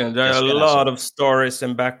worth mentioning. There are a lot of stories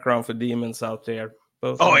and background for demons out there,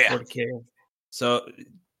 both on 40K. So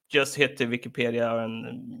just hit the Wikipedia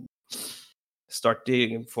and start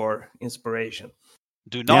digging for inspiration.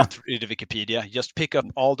 Do not read the Wikipedia. Just pick up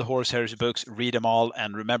all the Horus Heresy books, read them all,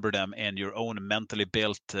 and remember them in your own mentally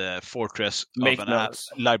built fortress Make of notes.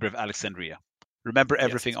 Library of Alexandria. Remember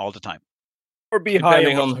everything all the time. Or be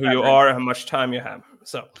Depending on who you are, how much time you have.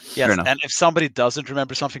 So yes, and if somebody doesn't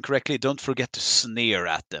remember something correctly, don't forget to sneer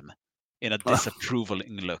at them in a disapproving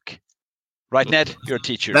look. Right, Ned? You're a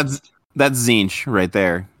teacher. That's Zinch right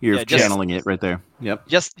there. You're channeling it right there. Yep.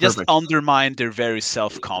 Just undermine their very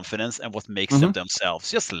self-confidence and what makes them themselves.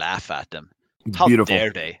 Just laugh at them. How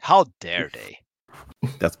dare they? How dare they?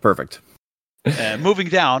 That's perfect. Moving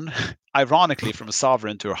down, ironically, from a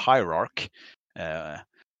sovereign to a hierarch.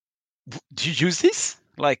 Do you use this?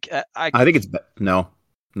 Like, I think it's no.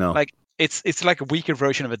 Like it's like a weaker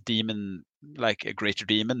version of a demon, like a greater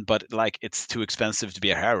demon, but like it's too expensive to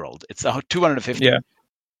be a herald. It's 250. Yeah.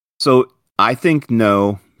 So I think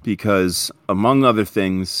no, because among other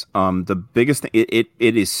things, the biggest thing it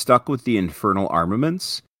is stuck with the infernal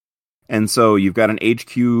armaments, and so you've got an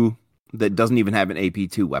HQ that doesn't even have an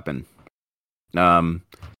AP2 weapon,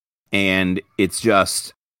 and it's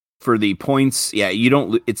just. For the points, you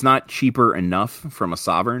don't. It's not cheaper enough from a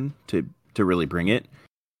sovereign to really bring it.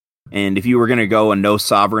 And if you were going to go a no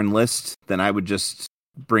sovereign list, then I would just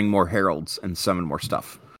bring more heralds and summon more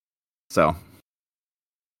stuff. So,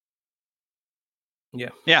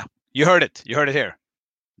 yeah, you heard it. You heard it here.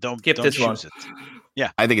 Don't this choose it.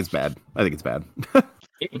 Yeah, I think it's bad.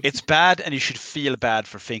 It's bad, and you should feel bad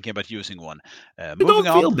for thinking about using one. Moving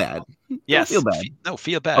on. Feel bad. Yes. Don't feel bad. No,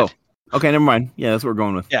 feel bad. Oh. Okay, never mind. Yeah, that's what we're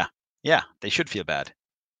going with. Yeah, they should feel bad.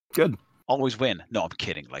 Good. Always win. No, I'm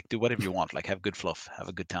kidding. Like, do whatever you want. Like, have good fluff. Have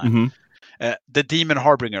a good time. The Demon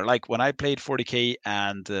Harbinger. Like, when I played 40k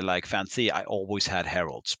and like Fantasy, I always had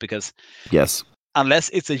heralds because unless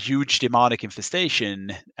it's a huge demonic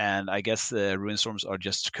infestation, and I guess ruinstorms are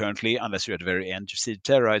just currently, unless you're at the very end, you see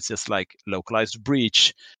Terra, it's just like localized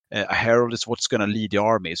breach. A herald is what's going to lead the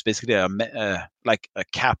army. It's basically like a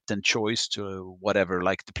captain choice to whatever,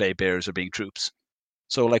 like the play bearers are being troops.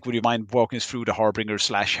 So, like, would you mind walking us through the Harbinger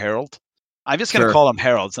 / Herald? I'm just going to call them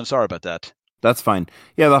heralds. I'm sorry about that. That's fine.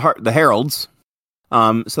 Yeah, the heralds.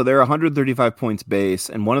 So they're 135 points base,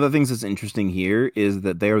 and one of the things that's interesting here is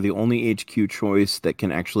that they are the only HQ choice that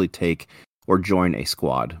can actually take or join a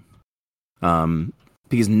squad.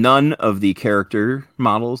 Because none of the character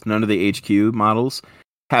models, none of the HQ models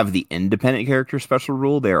have the independent character special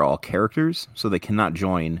rule. They're all characters, so they cannot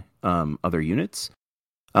join other units.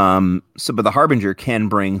 But the Harbinger can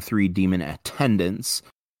bring 3 demon attendants,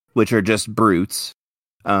 which are just brutes,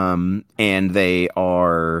 and they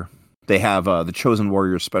have the Chosen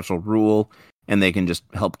Warrior special rule, and they can just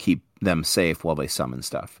help keep them safe while they summon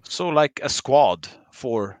stuff. So, like a squad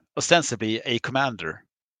for ostensibly a commander.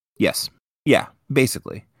 Yes. Yeah.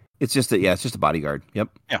 Basically, it's just a bodyguard. Yep.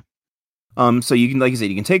 Yeah. So you can, like I said,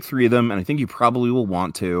 you can take 3 of them, and I think you probably will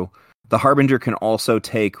want to. The Harbinger can also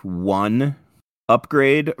take 1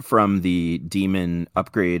 upgrade from the demon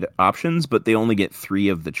upgrade options, but they only get 3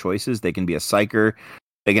 of the choices. They can be a Psyker,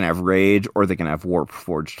 they can have Rage, or they can have Warp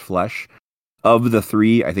Forged Flesh. Of the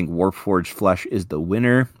 3, I think Warp Forged Flesh is the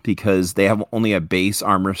winner because they have only a base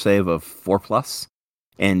armor save of 4+,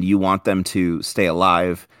 and you want them to stay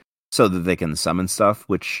alive so that they can summon stuff,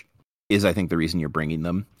 which is, I think, the reason you're bringing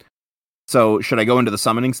them. So, should I go into the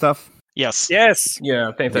summoning stuff? Yes. Yeah,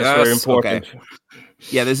 I think that's very important. Okay.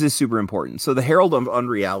 Yeah, this is super important. So the Herald of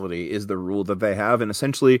Unreality is the rule that they have, and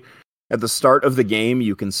essentially, at the start of the game,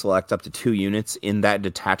 you can select up to 2 units in that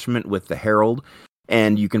detachment with the Herald,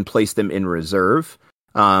 and you can place them in reserve.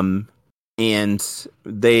 And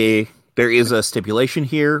there is a stipulation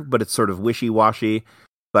here, but it's sort of wishy-washy.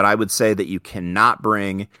 But I would say that you cannot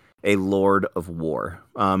bring a Lord of War.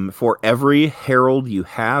 For every Herald you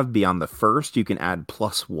have beyond the first, you can add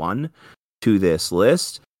 +1 to this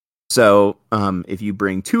list. So if you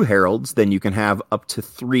bring 2 Heralds, then you can have up to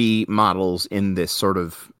 3 models in this sort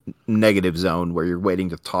of negative zone where you're waiting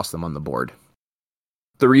to toss them on the board.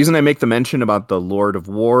 The reason I make the mention about the Lord of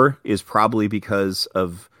War is probably because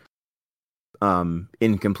of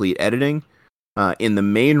incomplete editing. In the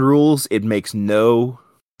main rules, it makes no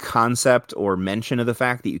concept or mention of the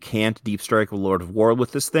fact that you can't deep strike a Lord of War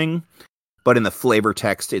with this thing, but in the flavor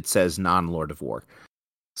text, it says non-Lord of War.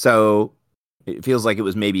 So it feels like it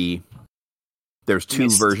was maybe there's 2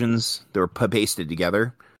 versions that were pasted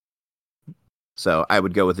together. So I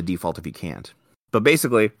would go with the default if you can't. But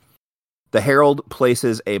basically, the Herald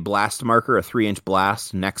places a blast marker, a 3-inch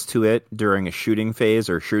blast, next to it during a shooting phase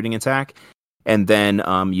or shooting attack. And then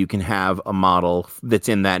you can have a model that's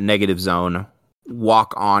in that negative zone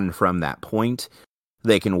walk on from that point.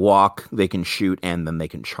 They can walk, they can shoot, and then they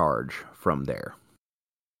can charge from there.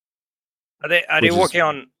 Are they working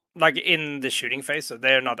on like in the shooting phase? So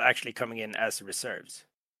they're not actually coming in as reserves.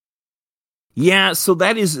 Yeah, so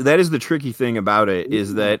that is the tricky thing about it,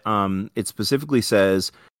 is that it specifically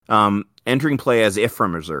says entering play as if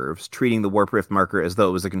from reserves, treating the Warp Rift marker as though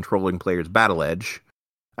it was a controlling player's battle edge,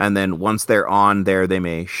 and then once they're on there, they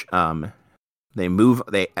may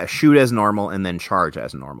they shoot as normal and then charge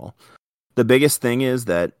as normal. The biggest thing is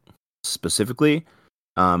that specifically,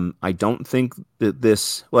 I don't think that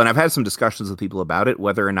this. Well, and I've had some discussions with people about it,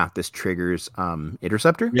 whether or not this triggers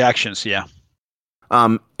interceptor reactions. Yeah.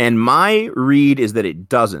 And my read is that it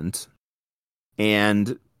doesn't.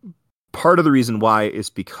 And part of the reason why is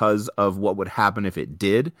because of what would happen if it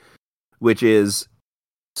did, which is,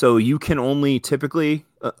 so you can only typically,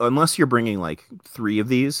 unless you're bringing like 3 of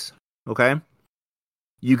these, okay,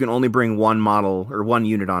 you can only bring 1 model or 1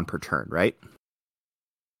 unit on per turn, right?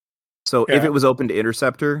 So if it was open to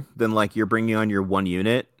interceptor, then like you're bringing on your 1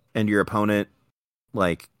 unit and your opponent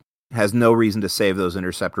like has no reason to save those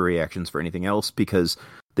interceptor reactions for anything else, because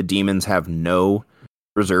the demons have no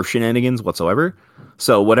reserve shenanigans whatsoever.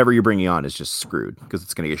 So whatever you're bringing on is just screwed, because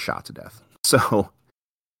it's going to get shot to death. So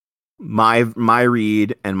my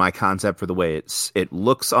read and my concept for the way it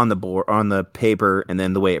looks on the board, on the paper, and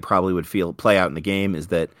then the way it probably would play out in the game, is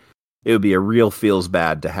that it would be a real feels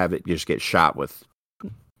bad to have it just get shot with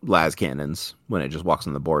las cannons when it just walks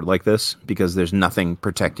on the board like this, because there's nothing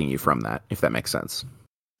protecting you from that, if that makes sense.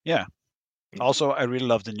 Yeah. Also, I really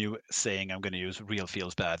love the new saying I'm going to use, real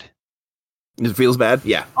feels bad. It feels bad?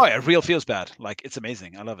 Yeah. Oh, yeah, real feels bad. Like, it's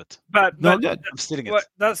amazing. I love it. But I'm stealing it.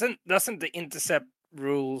 Doesn't the intercept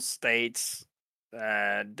rule states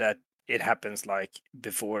that it happens like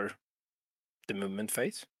before the movement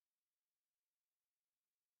phase?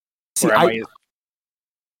 See,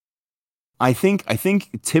 I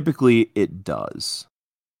think typically it does.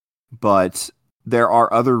 But there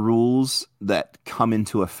are other rules that come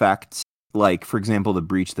into effect, like, for example, the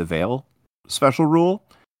Breach the Veil special rule,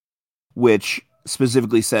 which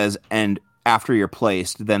specifically says, and after you're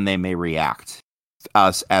placed, then they may react,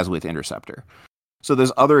 as with Interceptor. So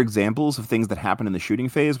there's other examples of things that happen in the shooting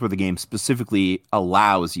phase where the game specifically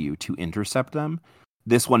allows you to intercept them.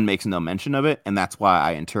 This one makes no mention of it, and that's why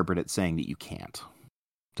I interpret it saying that you can't.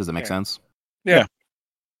 Does that make sense? Yeah.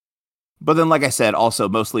 But then, like I said, also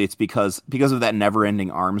mostly it's because of that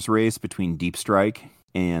never-ending arms race between Deep Strike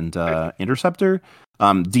and Interceptor.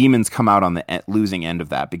 Demons come out on the losing end of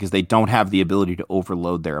that because they don't have the ability to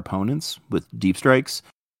overload their opponents with Deep Strikes.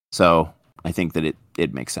 So I think that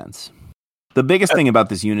it makes sense. The biggest thing about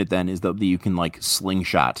this unit then is that you can like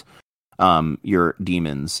slingshot your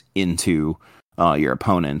demons into your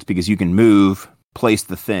opponent, because you can move, place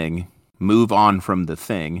the thing, move on from the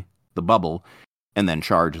thing, the bubble, and then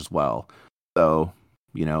charge as well. So,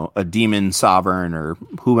 you know, a demon sovereign or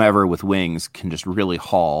whomever with wings can just really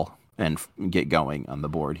haul and get going on the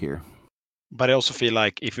board here. But I also feel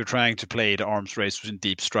like if you're trying to play the arms race between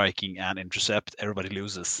deep striking and intercept, everybody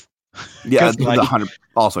loses. Yeah, like, 100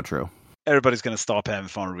 also true. Everybody's going to stop having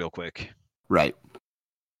fun real quick. Right.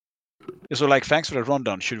 So, like, thanks for the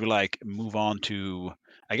rundown. Should we, like, move on to...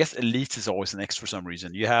 I guess Elite is always next for some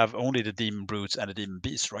reason. You have only the Demon Brutes and the Demon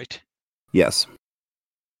Beasts, right? Yes.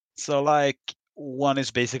 So, like, one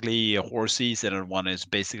is basically horses and one is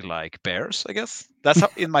basically, like, bears, I guess? That's how,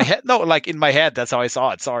 in my head... No, like, in my head, that's how I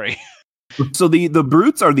saw it. Sorry. So the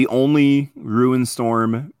Brutes are the only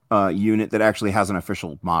Ruinstorm unit that actually has an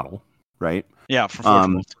official model, right? Yeah,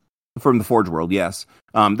 from the Forge World, yes.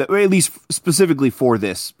 At least specifically for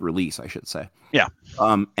this release, I should say. Yeah.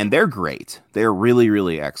 And they're great. They're really,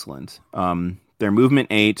 really excellent. Their movement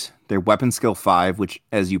 8, their weapon skill 5, which,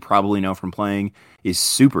 as you probably know from playing, is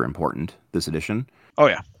super important this edition. Oh,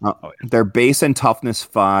 yeah. Their base and toughness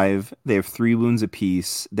 5. They have 3 wounds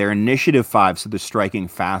apiece. Their initiative 5, so they're striking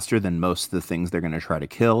faster than most of the things they're going to try to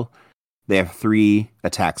kill. They have 3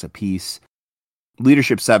 attacks apiece.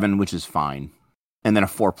 Leadership 7, which is fine. And then a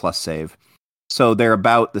 4+ save. So they're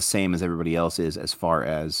about the same as everybody else is as far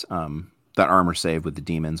as that armor save with the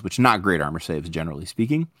demons, which not great armor saves, generally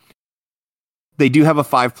speaking. They do have a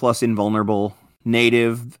 5+ invulnerable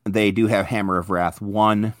native. They do have Hammer of Wrath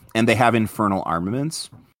 1, and they have infernal armaments.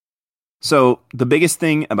 So the biggest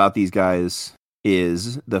thing about these guys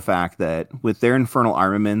is the fact that with their infernal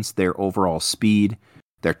armaments, their overall speed,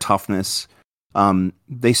 their toughness,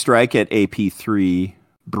 they strike at AP 3,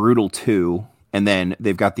 brutal 2, and then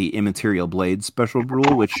they've got the Immaterial Blades special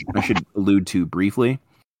rule, which I should allude to briefly.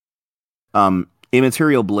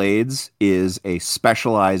 Immaterial Blades is a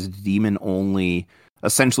specialized demon-only,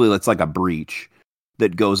 essentially it's like a breach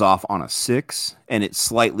that goes off on a 6, and it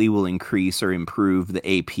slightly will increase or improve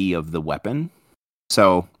the AP of the weapon.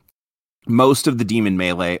 So Most of the demon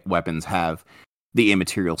melee weapons have the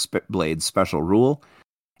immaterial blades special rule,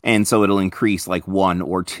 and so it'll increase like 1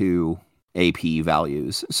 or 2 AP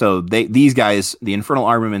values. So these guys, the infernal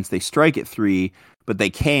armaments, they strike at 3, but they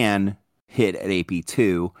can hit at AP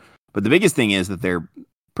 2. But the biggest thing is that they're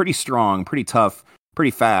pretty strong, pretty tough,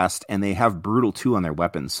 pretty fast, and they have brutal 2 on their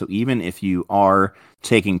weapons. So even if you are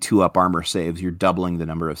taking 2 up armor saves, you're doubling the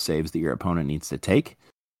number of saves that your opponent needs to take.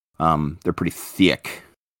 They're pretty thick.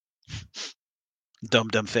 Dumb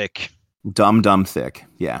thick. Dumb thick,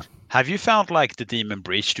 yeah. Have you found like the demon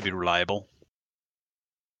breach to be reliable?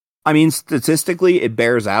 I mean, statistically, it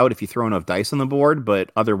bears out if you throw enough dice on the board,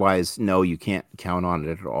 but otherwise, no, you can't count on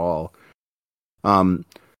it at all.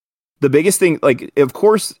 The biggest thing, like, of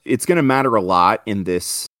course, it's going to matter a lot in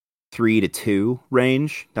this 3 to 2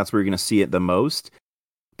 range. That's where you're going to see it the most.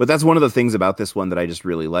 But that's one of the things about this one that I just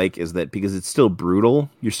really like, is that because it's still brutal,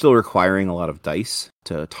 you're still requiring a lot of dice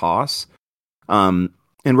to toss.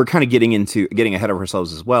 And we're kind of getting ahead of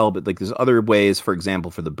ourselves as well, but like there's other ways, for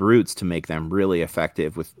example, for the brutes to make them really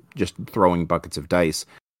effective with just throwing buckets of dice.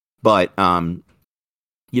 But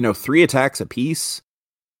 3 attacks apiece,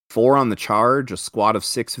 4 on the charge, a squad of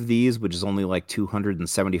 6 of these, which is only like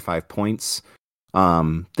 275 points.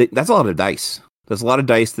 That's a lot of dice. There's a lot of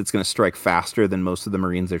dice that's going to strike faster than most of the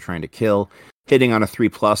Marines they're trying to kill. Hitting on a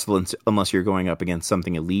 3+, unless you're going up against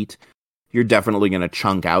something elite, you're definitely going to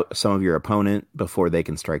chunk out some of your opponent before they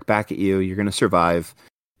can strike back at you. You're going to survive.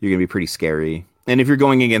 You're going to be pretty scary. And if you're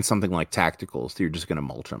going against something like tacticals, you're just going to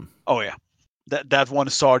mulch them. Oh, yeah. That one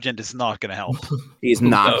sergeant is not going to help. He is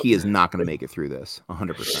not going to make it through this,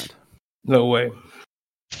 100%. No way.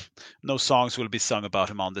 No songs will be sung about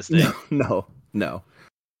him on this day. No.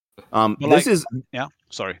 Yeah,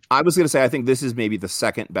 sorry. I was going to say, I think this is maybe the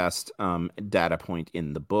second best data point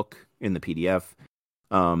in the book, in the PDF,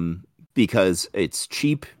 because it's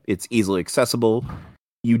cheap, it's easily accessible.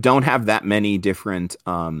 You don't have that many different,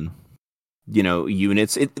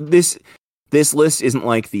 units. This list isn't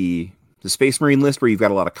like the Space Marine list where you've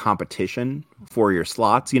got a lot of competition for your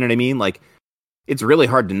slots. You know what I mean? Like, it's really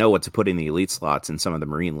hard to know what to put in the elite slots in some of the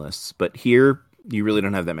Marine lists, but here you really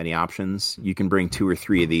don't have that many options. You can bring 2 or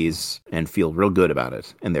 3 of these and feel real good about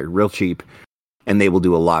it, and they're real cheap, and they will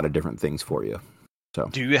do a lot of different things for you. So,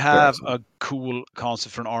 do you have a cool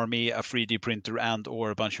concept for an army, a 3D printer, and or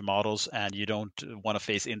a bunch of models, and you don't want to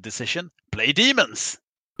face indecision? Play demons.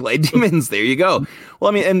 Play demons. There you go. Well,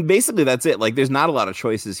 I mean, and basically that's it. Like, there's not a lot of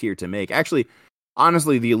choices here to make. Actually,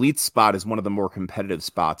 honestly, the elite spot is one of the more competitive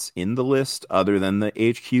spots in the list, other than the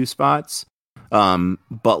HQ spots.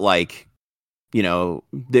 But like,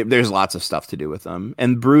 there's lots of stuff to do with them,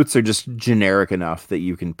 and brutes are just generic enough that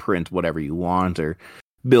you can print whatever you want, or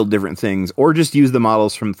build different things, or just use the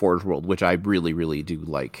models from Forge World, which I really, really do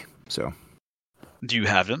like. So, do you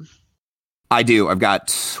have them? I do. I've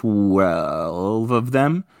got 12 of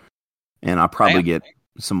them, and I'll probably get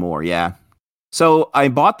some more. Yeah. So I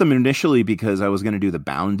bought them initially because I was going to do the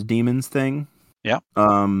bound demons thing. Yeah.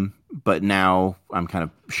 But now I'm kind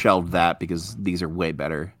of shelved that because these are way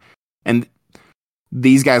better. And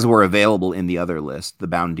these guys were available in the other list, the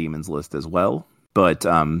bound demons list as well, but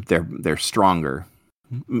they're stronger,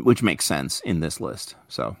 which makes sense in this list.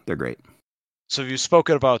 So they're great. So you've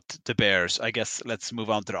spoken about the bears. I guess let's move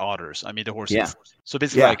on to the otters. I mean, the horses. Yeah. So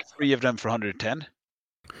basically, like 3 of them for 110.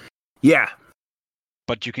 Yeah.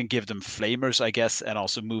 But you can give them flamers, I guess, and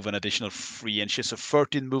also move an additional 3 inches. So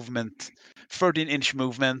 13-inch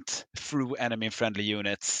movement through enemy-friendly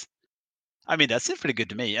units. I mean, that seems pretty good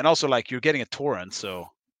to me. And also, like, you're getting a torrent, so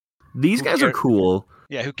these guys are cool.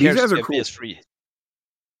 Yeah, who cares? These guys are if cool. PS free.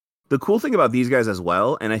 The cool thing about these guys as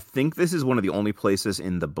well, and I think this is one of the only places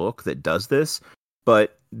in the book that does this,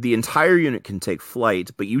 but the entire unit can take flight,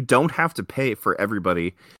 but you don't have to pay for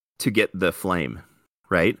everybody to get the flame,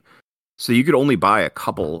 right? So you could only buy a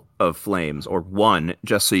couple of flames, or 1,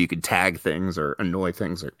 just so you could tag things or annoy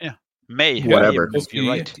things, or whatever. You're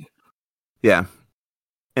right. Yeah.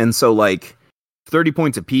 And so, like, 30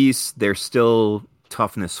 points apiece, they're still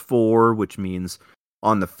toughness 4, which means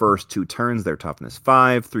on the first 2 turns, they're toughness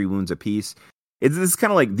 5, 3 wounds apiece. It's kind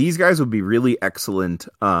of like, these guys would be really excellent,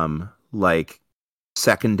 like,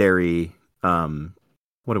 secondary, what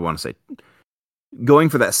do I want to say? Going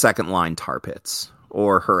for that second line tar pits,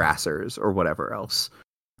 or harassers, or whatever else.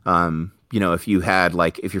 If you had,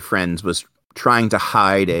 like, if your friend was trying to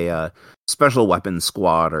hide a special weapons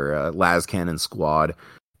squad or a las cannon squad,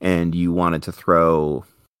 and you wanted to throw,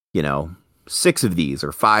 6 of these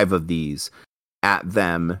or 5 of these at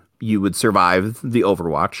them, you would survive the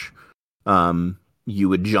Overwatch. You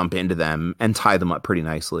would jump into them and tie them up pretty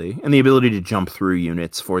nicely. And the ability to jump through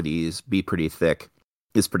units for these be pretty thick.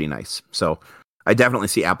 is pretty nice. So I definitely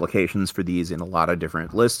see applications for these in a lot of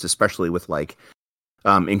different lists, especially with like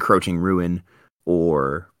Encroaching Ruin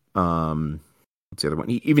or what's the other one?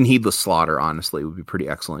 Even Heedless Slaughter, honestly, would be pretty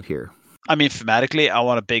excellent here. I mean, thematically, I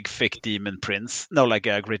want a big, thick demon prince. No, like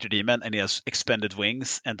a greater demon, and he has expended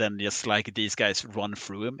wings, and then just like these guys run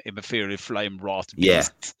through him, in a fiery flame wrath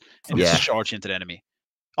beast, and just charge into the enemy.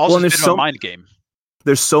 Also, it's a bit of a mind game.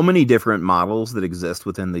 There's so many different models that exist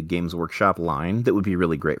within the Games Workshop line that would be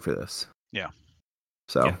really great for this. Yeah.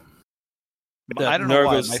 So. Yeah. That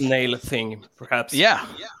nervous snail thing, perhaps. Yeah.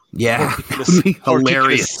 That would be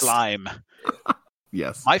hilarious. Slime.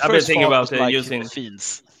 Yes. My I've been first thinking about was like using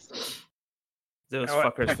fiends. Those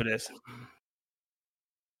fuckers for this.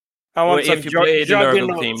 I want if you play the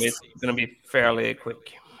Nurgle team, it's going to be fairly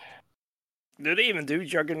quick. Do they even do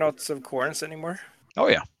Juggernauts of Khornes anymore? Oh,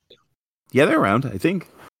 yeah. Yeah, they're around, I think.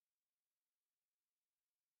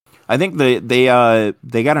 I think they got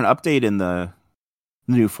an update in the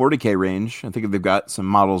new 40k range. I think they've got some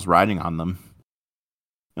models riding on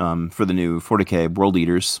them for the new 40k World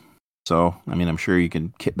Eaters. So, I mean, I'm sure you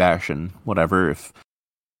can kit bash and whatever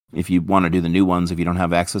if you want to do the new ones if you don't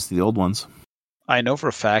have access to the old ones. I know for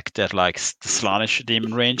a fact that like the Slaanesh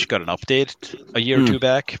demon range got an update a year or two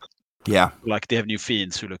back. Yeah. Like they have new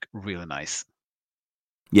fiends who look really nice.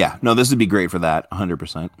 Yeah, no, this would be great for that,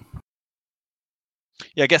 100%.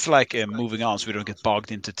 Yeah, I guess like moving on so we don't get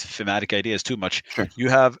bogged into thematic ideas too much. Sure. You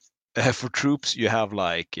have, for troops, you have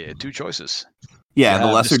like two choices. Yeah, the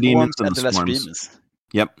lesser demons and the lesser swarms. demons.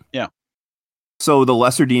 Yep. Yeah. So the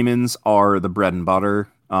lesser demons are the bread and butter.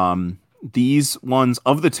 These ones,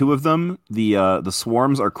 of the two of them, the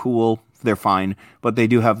swarms are cool. They're fine, but they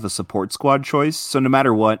do have the support squad choice. So no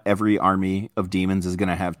matter what, every army of demons is going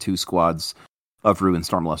to have 2 squads of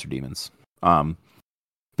ruinstorm lesser demons.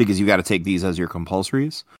 Because you got to take these as your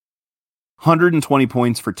compulsories. 120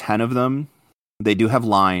 points for 10 of them. They do have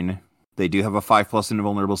line. They do have a 5+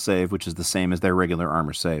 invulnerable save, which is the same as their regular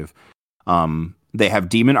armor save. They have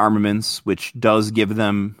demon armaments, which does give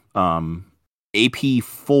them AP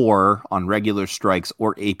 4 on regular strikes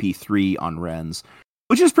or AP 3 on rends,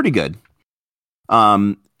 which is pretty good.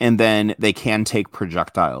 And then they can take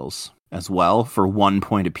projectiles as well for 1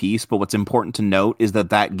 point apiece. But what's important to note is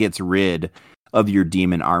that gets rid of your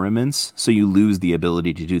demon armaments, so you lose the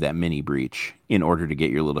ability to do that mini breach in order to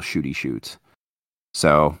get your little shooty shoot.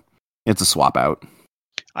 So it's a swap out.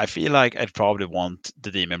 I feel like I'd probably want the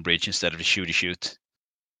demon breach instead of the shooty shoot.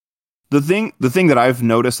 The thing that I've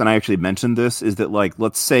noticed, and I actually mentioned this, is that like,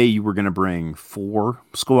 let's say you were going to bring 4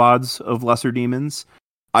 squads of lesser demons,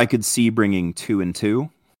 I could see bringing 2 and 2,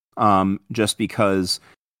 just because,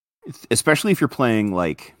 especially if you're playing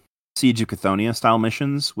like Siege of Chthonia style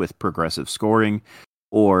missions with progressive scoring,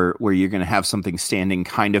 or where you're going to have something standing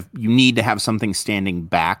you need to have something standing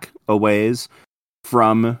back a ways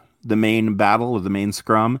from the main battle or the main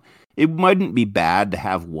scrum. It mightn't be bad to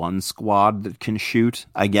have 1 squad that can shoot,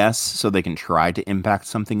 I guess, so they can try to impact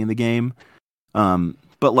something in the game.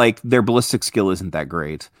 But like their ballistic skill isn't that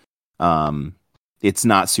great. It's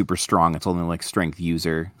not super strong. It's only like strength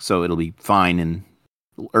user, so it'll be fine in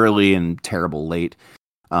early and terrible late.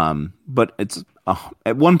 But it's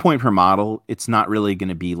at 1 point per model. It's not really going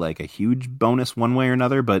to be like a huge bonus one way or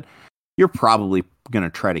another, but you're probably going to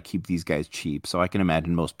try to keep these guys cheap. So I can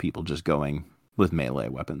imagine most people just going with melee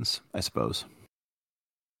weapons, I suppose.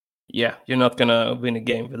 Yeah, you're not going to win a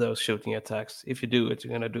game with those shooting attacks. If you do it, you're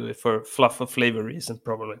going to do it for fluff or flavor reasons,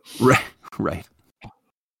 probably. Right.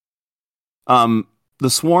 The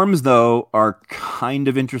swarms, though, are kind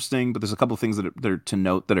of interesting, but there's a couple of things that are to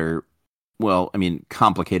note that are, well, I mean,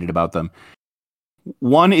 complicated about them.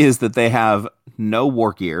 One is that they have no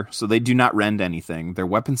war gear, so they do not rend anything. They're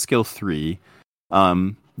weapon skill 3.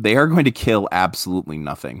 They are going to kill absolutely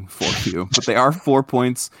nothing for you, but they are 4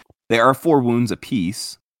 points. They are 4 wounds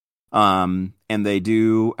apiece. And they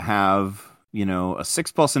do have, a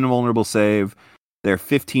 6+ invulnerable save. They're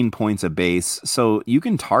 15 points a base, so you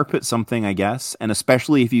can tar pit something, I guess, and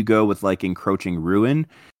especially if you go with like Encroaching Ruin,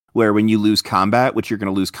 where when you lose combat, which you're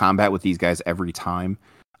going to lose combat with these guys every time,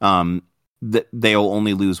 they'll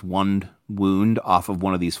only lose 1 wound off of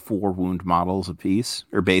one of these 4 wound models apiece,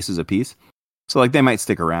 or bases apiece. So like they might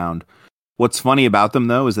stick around. What's funny about them,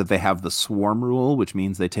 though, is that they have the swarm rule, which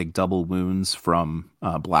means they take double wounds from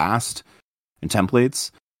blast and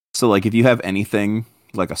templates. So like if you have anything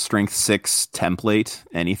like a strength 6 template,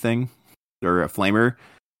 anything, or a flamer,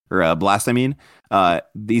 or a blast,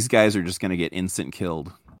 these guys are just going to get instant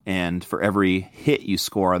killed. And for every hit you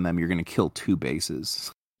score on them, you're going to kill 2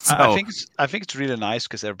 bases. So, I think it's really nice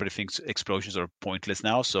because everybody thinks explosions are pointless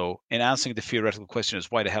now. So in answering the theoretical question is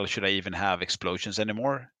why the hell should I even have explosions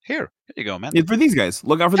anymore? Here you go, man. for these guys,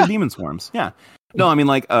 look out for the demon swarms. Yeah. No, I mean,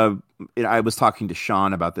 like, I was talking to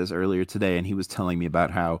Sean about this earlier today, and he was telling me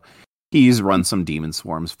about how he's run some demon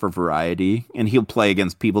swarms for variety, and he'll play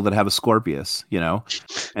against people that have a Scorpius, you know,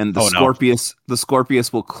 and the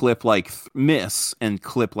Scorpius will clip miss and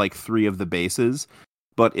clip like 3 of the bases,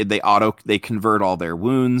 but they convert all their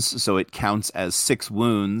wounds, so it counts as 6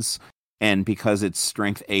 wounds. And because it's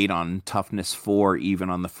strength 8 on toughness 4,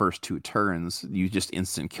 even on the first 2 turns, you just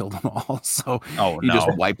instant kill them all. So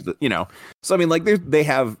just wipe the, you know. So I mean, like they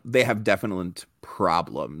have definite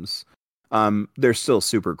problems. They're still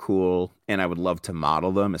super cool, and I would love to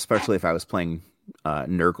model them, especially if I was playing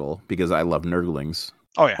Nurgle, because I love Nurglings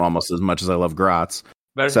almost as much as I love Grots.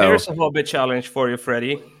 But here's a hobby challenge for you,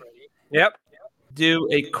 Freddy. Yep. Do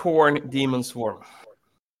a corn demon swarm.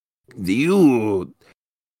 You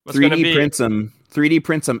 3D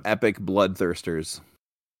print some epic bloodthirsters.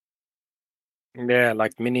 Yeah,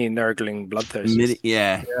 like mini Nurgling bloodthirsters.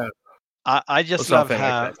 Yeah. I just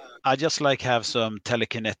have some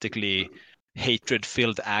telekinetically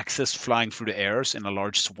hatred-filled axes flying through the airs in a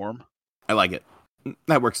large swarm. I like it.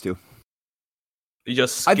 That works too. You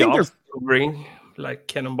just I think they're ring like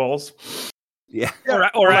cannonballs. Yeah.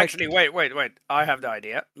 Or actually, wait. I have the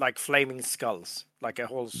idea. Like flaming skulls. Like a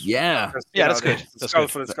whole... Yeah, that's good. That's skull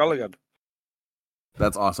good. for the skull god.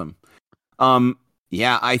 That's awesome.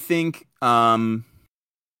 Yeah, I think... 1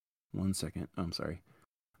 second. Oh, I'm sorry.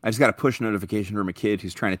 I just got a push notification from a kid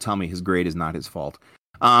who's trying to tell me his grade is not his fault.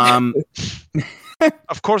 Of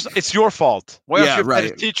course, it's your fault. Why aren't you a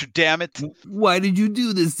better teacher, damn it? Why did you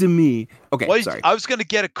do this to me? Okay, sorry. I was going to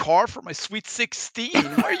get a car for my sweet 16.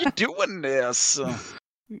 Why are you doing this?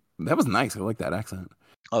 That was nice. I like that accent.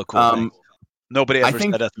 Oh, cool. Nobody ever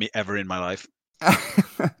said that to me ever in my life.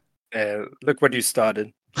 Look what you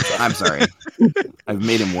started. I'm sorry. I've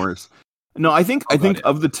made him worse. No, I think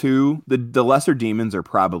of the two, the lesser demons are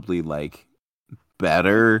probably like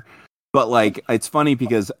better. But like it's funny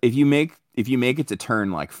because if you make it to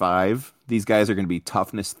turn like 5, these guys are going to be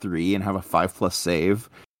toughness 3 and have a 5+ save,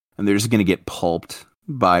 and they're just going to get pulped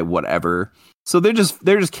by whatever. So they're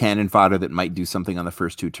just cannon fodder that might do something on the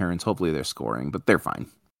first 2 turns. Hopefully they're scoring, but they're fine.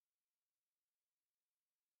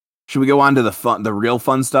 Should we go on to the real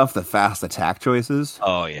fun stuff, the fast attack choices?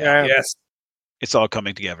 Oh yeah. Yes. It's all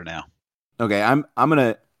coming together now. Okay,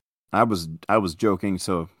 I was joking,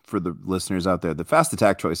 so for the listeners out there, the fast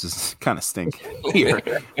attack choices kind of stink here.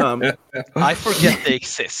 I forget they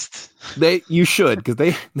exist. You should,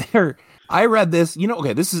 because they're. I read this.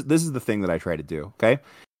 Okay, this is the thing that I try to do. Okay,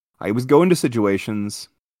 I was going to situations,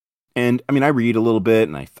 and I mean I read a little bit,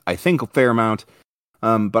 and I think a fair amount,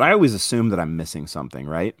 but I always assume that I'm missing something,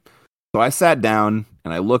 right? So I sat down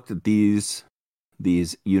and I looked at these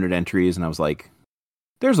unit entries, and I was like,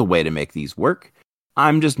 "There's a way to make these work.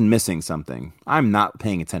 I'm just missing something. I'm not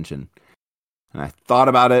paying attention." And I thought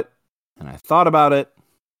about it, and I thought about it,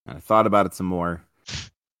 and I thought about it some more,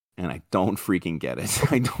 and I don't freaking get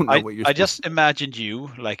it. I don't know what you're. I just imagined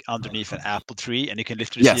you like underneath an apple tree, and you can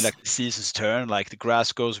literally see like the seasons turn, like the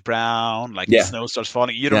grass goes brown, like the snow starts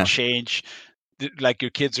falling. You don't change. Like your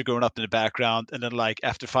kids are growing up in the background, and then like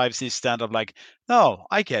after 5 seasons stand up, like, no,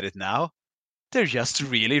 I get it now. They're just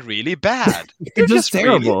really, really bad. They're just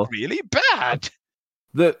terrible. Really, really bad.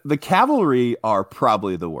 The cavalry are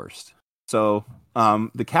probably the worst. So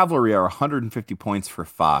the cavalry are 150 points for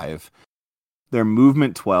 5. Their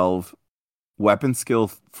movement 12, weapon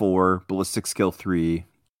skill 4, ballistic skill 3,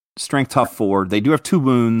 strength tough 4. They do have 2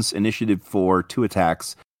 wounds, initiative 4, 2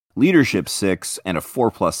 attacks, leadership 6, and a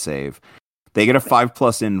 4+ save. They get a 5+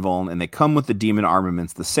 invuln, and they come with the demon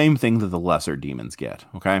armaments, the same thing that the lesser demons get.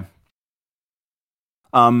 Okay.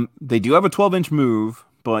 They do have a 12-inch move,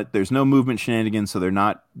 but there's no movement shenanigans, so they're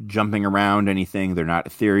not jumping around anything. They're not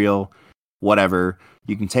ethereal, whatever.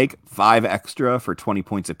 You can take 5 extra for 20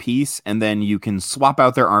 points apiece, and then you can swap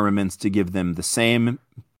out their armaments to give them the same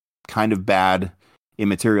kind of bad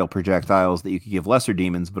immaterial projectiles that you could give lesser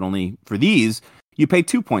demons, but only for these, you pay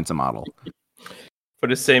 2 points a model. For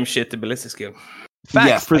the same shit, the ballistic skill. Facts,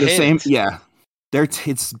 yeah, for the same. Yeah,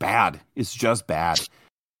 it's bad. It's just bad.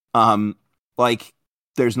 Like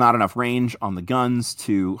there's not enough range on the guns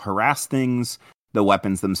to harass things. The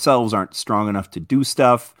weapons themselves aren't strong enough to do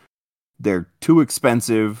stuff. They're too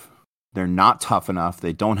expensive. They're not tough enough.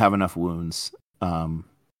 They don't have enough wounds. I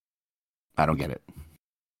don't get it.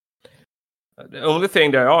 The only thing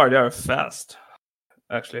they are fast.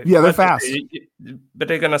 actually. Yeah, they're But, fast. but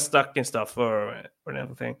they're gonna stuck in stuff or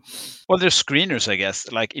anything. Well, they're screeners, I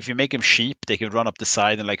guess. Like if you make them cheap, they can run up the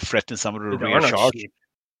side and like threaten someone with a They rear are not charge. cheap.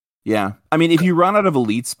 Yeah, I mean, if you run out of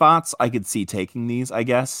elite spots, I could see taking these, I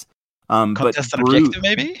guess. But Contest an objective,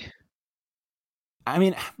 maybe. I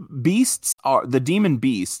mean, beasts are the demon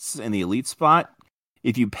beasts in the elite spot.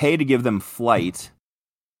 If you pay to give them flight,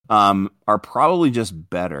 are probably just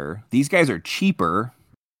better. These guys are cheaper.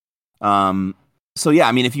 So yeah,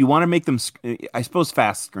 I mean, if you want to make them, I suppose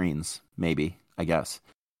fast screens, maybe. I guess.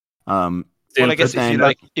 Well, I guess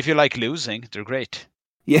if you like losing, they're great.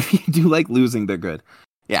 Yeah, if you do like losing, they're good.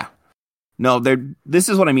 Yeah. No, this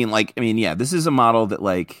is what I mean. Like, I mean, yeah, this is a model that,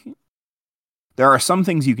 like, there are some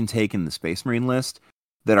things you can take in the Space Marine list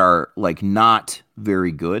that are, like, not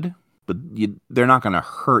very good, but they're not going to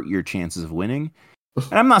hurt your chances of winning.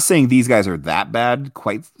 And I'm not saying these guys are that bad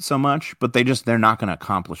quite so much, but they're not going to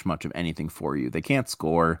accomplish much of anything for you. They can't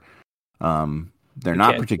score. They're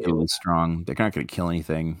not particularly strong. They're not going to kill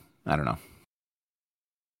anything. I don't know.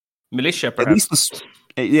 Militia, perhaps.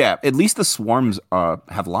 At least the swarms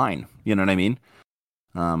have line. You know what I mean?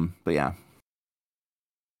 But yeah.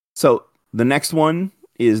 So the next one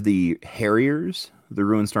is the Harriers, the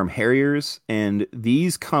Ruinstorm Harriers, and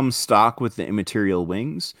these come stock with the immaterial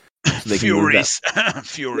wings. So they Furies.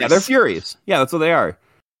 Yeah, they're Furies. Yeah, that's what they are.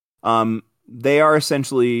 They are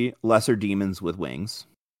essentially lesser demons with wings.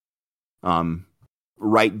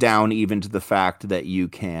 Right down even to the fact that you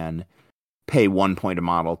can pay 1 point a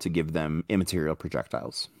model to give them immaterial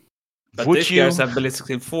projectiles. But these guys have ballistic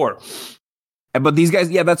skill 4. But these guys,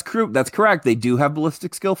 yeah, that's correct. They do have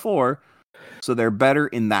ballistic skill 4, so they're better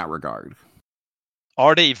in that regard.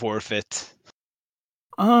 Are they worth it?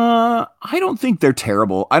 I don't think they're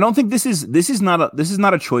terrible. I don't think this is not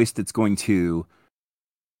a choice that's going to.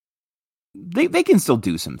 They can still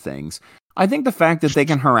do some things. I think the fact that they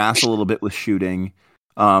can harass a little bit with shooting.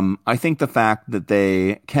 I think the fact that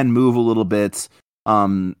they can move a little bit.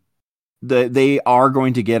 They are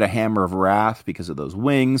going to get a Hammer of Wrath because of those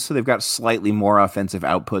wings, so they've got slightly more offensive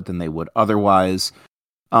output than they would otherwise.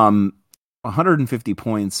 150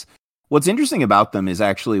 points. What's interesting about them is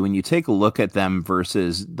actually when you take a look at them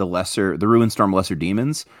versus the Ruinstorm Lesser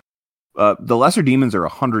Demons, the Lesser Demons are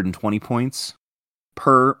 120 points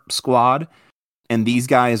per squad, and these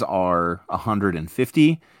guys are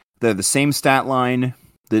 150. They're the same stat line.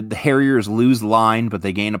 The Harriers lose line, but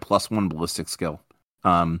they gain a +1 ballistic skill.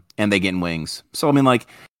 And they get wings. So, I mean, like,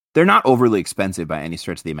 they're not overly expensive by any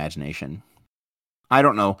stretch of the imagination. I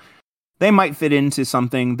don't know. They might fit into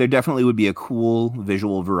something. There definitely would be a cool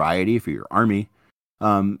visual variety for your army.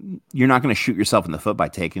 You're not going to shoot yourself in the foot by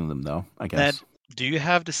taking them, though, I guess. Ned, do you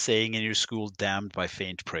have the saying in your school, damned by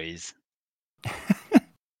faint praise?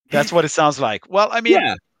 That's what it sounds like. Well, I mean,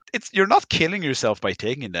 yeah. You're not killing yourself by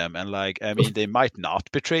taking them. And, like, I mean, they might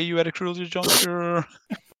not betray you at a cruelty juncture.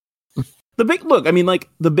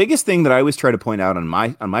 The biggest thing that I always try to point out on my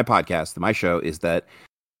podcast, my show, is that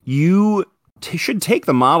you should take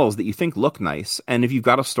the models that you think look nice, and if you've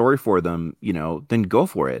got a story for them, then go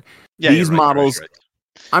for it. Yeah, these models, right.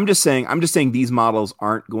 I'm just saying these models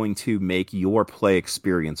aren't going to make your play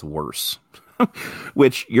experience worse.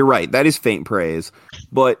 Which, you're right, that is faint praise,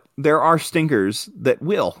 but there are stinkers that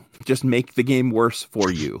will just make the game worse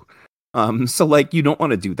for you. So, like, you don't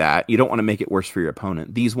want to do that. You don't want to make it worse for your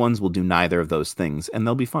opponent. These ones will do neither of those things, and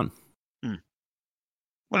they'll be fun.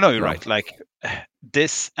 Well, no, you're right. Like,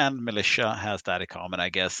 this and Militia has that in common, I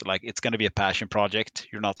guess. Like, it's going to be a passion project.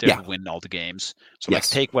 You're not there to win all the games. So, like,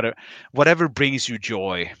 take whatever brings you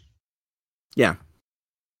joy. Yeah.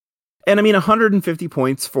 And, I mean, 150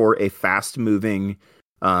 points for a fast-moving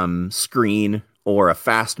screen or a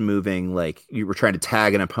fast-moving, like, you were trying to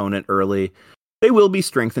tag an opponent early. They will be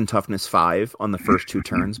strength and toughness 5 on the first 2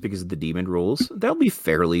 turns because of the demon rules. They'll be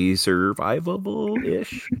fairly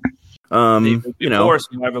survivable-ish. More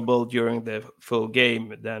survivable during the full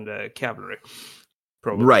game than the cavalry.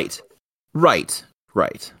 Probably.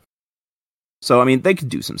 Right. So, I mean, they could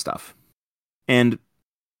do some stuff. And,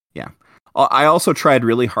 yeah. I also tried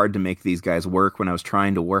really hard to make these guys work when I was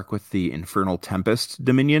trying to work with the Infernal Tempest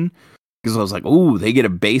Dominion. Because I was like, ooh, they get a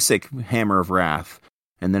basic Hammer of Wrath.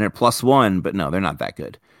 And then a +1, but no, they're not that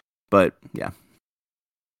good. But, yeah.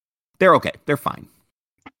 They're okay. They're fine.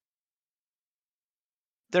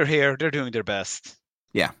 They're here. They're doing their best.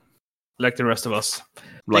 Yeah. Like the rest of us.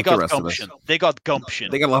 They got gumption. They got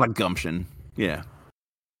gumption. They got a lot of gumption. Yeah.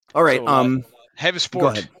 All right. Heavy support. Go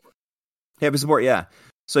ahead. Heavy support, yeah.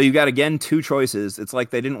 So you got, again, 2 choices. It's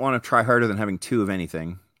like they didn't want to try harder than having 2 of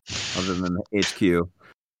anything other than the HQ.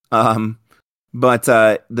 But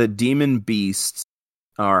the Demon Beasts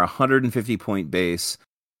are 150 point base.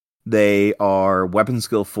 They are weapon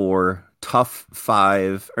skill 4, tough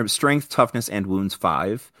 5, or strength, toughness, and wounds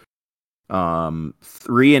 5.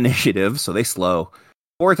 3 initiative, so they slow.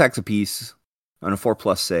 4 attacks apiece on a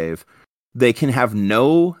 4+ save. They can have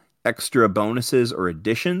no extra bonuses or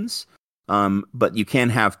additions, but you can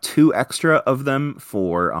have 2 extra of them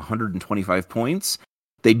for 125 points.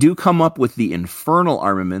 They do come up with the infernal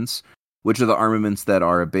armaments, which are the armaments that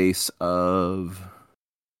are a base of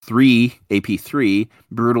 3, AP 3,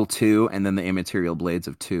 brutal 2, and then the immaterial blades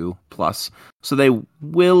of 2+. So they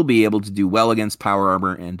will be able to do well against power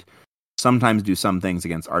armor and sometimes do some things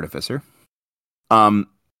against artificer.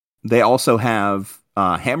 They also have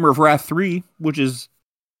Hammer of Wrath 3, which is,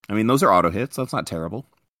 I mean, those are auto hits. That's not terrible.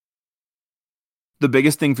 The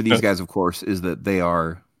biggest thing for these guys, of course, is that they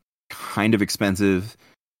are kind of expensive,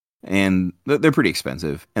 and they're pretty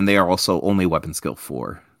expensive, and they are also only weapon skill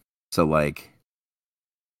 4. So, like,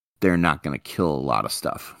 they're not going to kill a lot of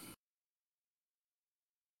stuff.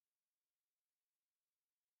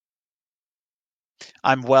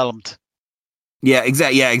 I'm whelmed. Yeah,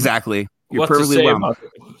 exactly. You're What perfectly to say whelmed. about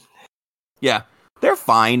it? Yeah, they're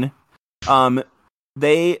fine.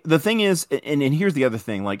 The thing is, and here's the other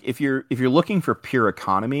thing, like if you're looking for pure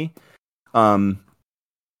economy,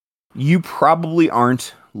 you probably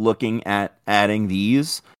aren't looking at adding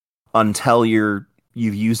these until you've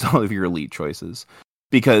used all of your elite choices,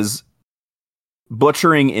 because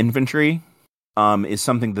butchering infantry is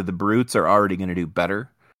something that the brutes are already going to do better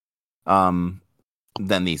than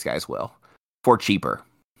these guys will for cheaper.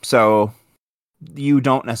 So you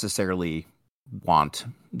don't necessarily want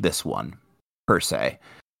this one per se.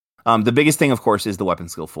 The biggest thing, of course, is the weapon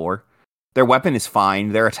skill 4. Their weapon is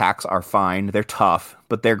fine. Their attacks are fine. They're tough,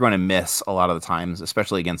 but they're going to miss a lot of the times,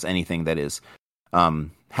 especially against anything that is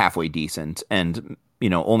halfway decent. And, you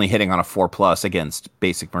know, only hitting on a 4+ against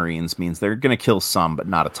basic Marines means they're going to kill some, but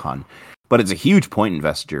not a ton. But it's a huge point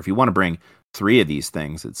investiture. If you want to bring 3 of these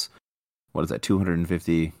things, it's, what is that,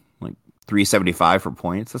 250, like 375 for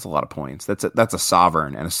points? That's a lot of points. That's a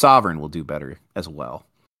sovereign, and a sovereign will do better as well.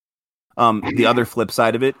 The other flip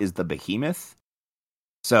side of it is the behemoth.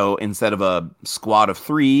 So instead of a squad of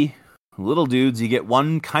 3 little dudes, you get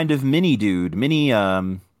one kind of mini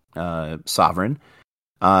sovereign.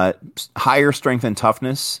 Higher strength and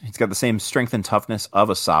toughness. He's got the same strength and toughness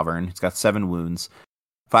of a sovereign. He's got 7 wounds,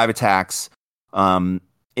 5 attacks.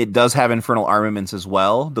 It does have infernal armaments as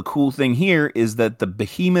well. The cool thing here is that the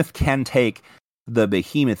behemoth can take the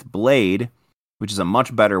behemoth blade, which is a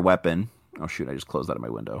much better weapon. Oh shoot, I just closed that in my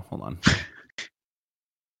window. Hold on.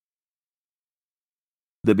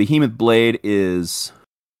 The behemoth blade is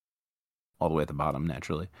all the way at the bottom,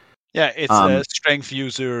 naturally. Yeah, it's a strength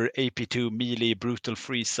user, AP2, melee, brutal,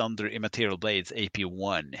 free, sunder, immaterial blades,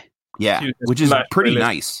 AP1. Yeah, which is pretty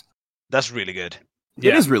nice. That's really good.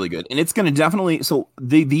 It is really good, and it's going to definitely. So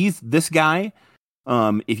this guy,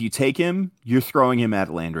 if you take him, you're throwing him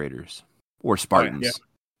at land raiders or Spartans. Yeah.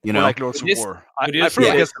 You know, or like Lords of War. I throw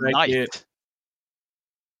him against a knight.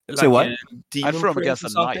 Say what? I throw him against a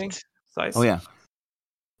knight. Oh yeah.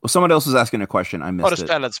 Well, someone else was asking a question. I missed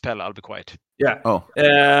it. Spell. I'll be quiet. Yeah. Oh.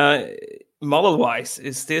 Model-wise,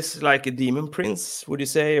 is this like a demon prince? Would you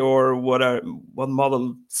say, or what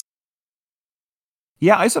model?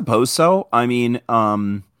 Yeah, I suppose so. I mean,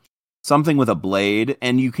 something with a blade,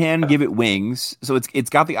 and you can give it wings. So it's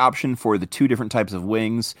got the option for the 2 different types of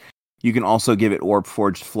wings. You can also give it orb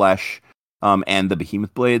forged flesh, and the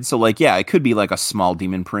behemoth blade. So like, yeah, it could be like a small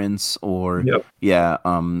demon prince, or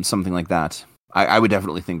something like that. I would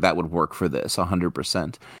definitely think that would work for this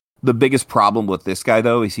 100%. The biggest problem with this guy,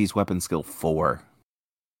 though, is he's weapon skill 4,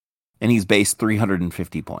 and he's base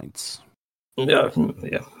 350 points. Yeah.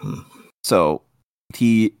 So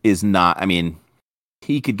he is not. I mean,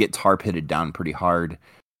 he could get tar pitted down pretty hard.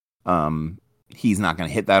 He's not going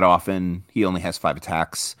to hit that often. He only has 5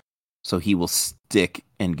 attacks, so he will stick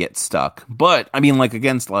and get stuck. But I mean, like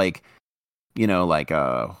against land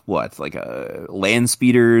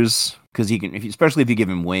speeders, because he can, especially if you give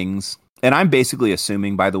him wings. And I'm basically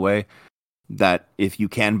assuming, by the way, that if you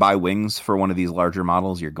can buy wings for one of these larger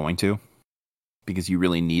models, you're going to, because you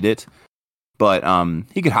really need it. But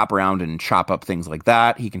he could hop around and chop up things like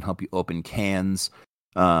that. He can help you open cans.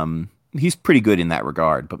 He's pretty good in that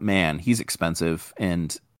regard. But man, he's expensive,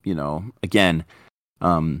 and again,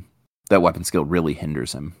 that weapon skill really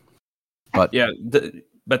hinders him. But yeah,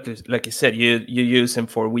 but like you said, you use him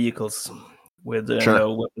for vehicles with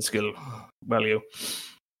no weapon skill value.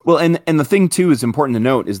 Well, and the thing too is important to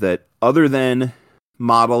note is that other than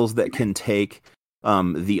models that can take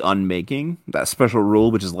the unmaking, that special rule,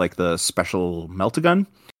 which is like the special meltagun,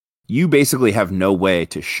 you basically have no way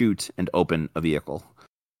to shoot and open a vehicle.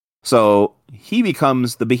 So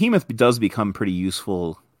the behemoth does become pretty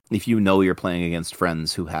useful if you know you're playing against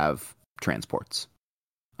friends who have transports.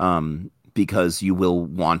 Because you will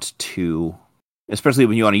want to, especially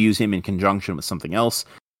when you want to use him in conjunction with something else,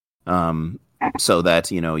 so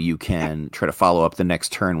that, you can try to follow up the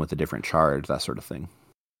next turn with a different charge, that sort of thing.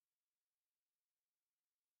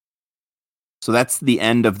 So that's the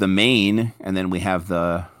end of the main, and then we have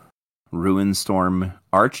the Ruinstorm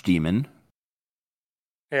Archdemon.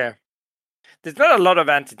 Yeah. There's not a lot of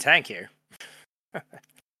anti-tank here.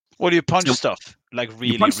 Well, you punch stuff like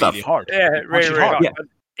really hard. Yeah, really hard. Yeah. But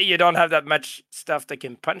you don't have that much stuff that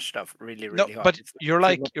can punch stuff really hard. But you're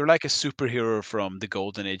like a superhero from the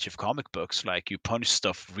golden age of comic books. Like, you punch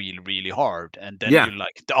stuff really hard, and then you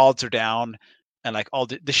like the odds are down, and like all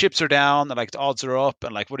the ships are down, and like the odds are up,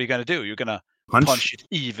 and like what are you gonna do? You're gonna punch it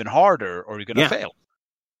even harder, or you're gonna fail.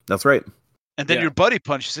 That's right. And then your buddy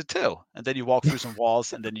punches it too, and then you walk through some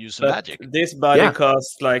walls, and then you use some magic. This buddy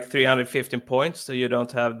costs like 315 points, so you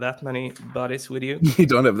don't have that many buddies with you. You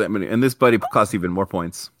don't have that many, and this buddy costs even more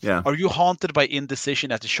points. Yeah. Are you haunted by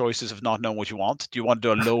indecision at the choices of not knowing what you want? Do you want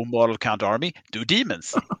to do a low model count army? Do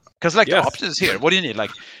demons, because the options here. What do you need?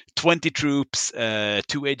 Like 20 troops, 2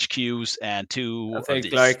 HQs, and 2. I think of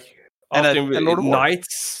these. Like and often a Lord of War.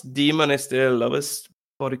 Knights, demon is the lowest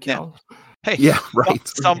body count. Yeah. Hey, right.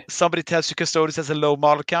 Somebody tells you Custodes has a low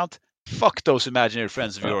model count. Fuck those imaginary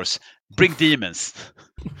friends of yours. Bring demons.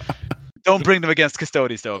 Don't bring them against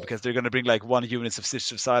Custodes though, because they're going to bring like 1 unit of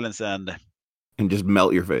Sisters of Silence and just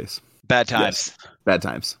melt your face. Bad times. Yes. Bad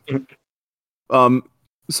times.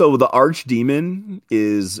 So the Archdemon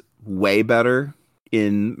is way better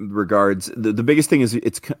in regards. The biggest thing is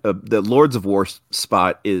it's the Lords of War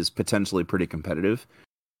spot is potentially pretty competitive,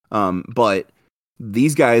 but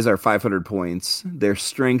these guys are 500 points. Their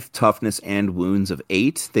strength, toughness, and wounds of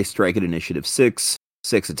 8. They strike at initiative 6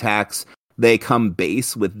 attacks. They come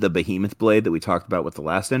base with the Behemoth Blade that we talked about with the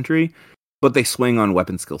last entry, but they swing on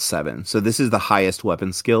weapon skill 7. So this is the highest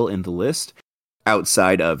weapon skill in the list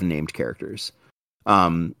outside of named characters.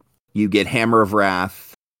 You get Hammer of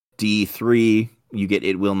Wrath, D3. You get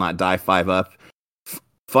It Will Not Die 5 up.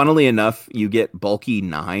 Funnily enough, you get bulky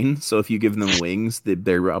 9, so if you give them wings,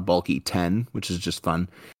 they're a bulky 10, which is just fun.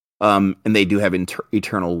 And they do have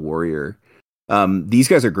Eternal Warrior. These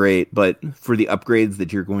guys are great, but for the upgrades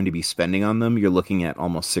that you're going to be spending on them, you're looking at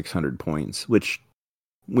almost 600 points, which,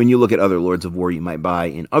 when you look at other Lords of War you might buy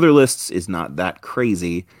in other lists, is not that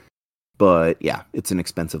crazy. But yeah, it's an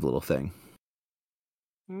expensive little thing.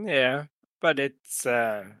 Yeah. But it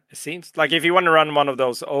seems like if you want to run one of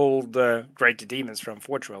those old Great Demons from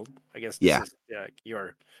Forge World, I guess this is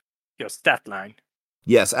your stat line.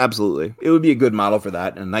 Yes, absolutely. It would be a good model for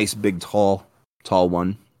that. A nice, big, tall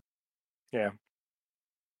one. Yeah.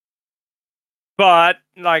 But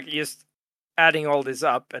like just adding all this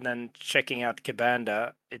up and then checking out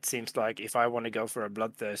Kabanda, it seems like if I want to go for a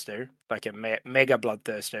Bloodthirster, like a mega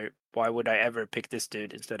Bloodthirster, why would I ever pick this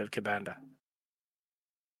dude instead of Kabanda?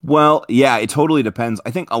 Well, yeah, it totally depends. I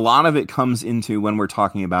think a lot of it comes into when we're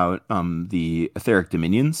talking about the Etheric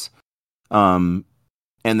Dominions. And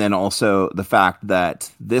then also the fact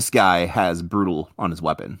that this guy has Brutal on his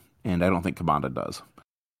weapon, and I don't think Kabanda does.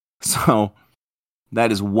 So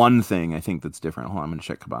that is one thing I think that's different. Hold on, I'm going to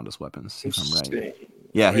check Kabanda's weapons, see if I'm right.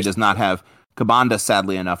 Yeah, he does not have... Kabanda,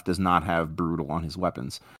 sadly enough, does not have Brutal on his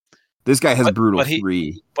weapons. This guy has Brutal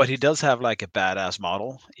 3. But he does have like a badass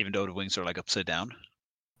model, even though the wings are like upside down.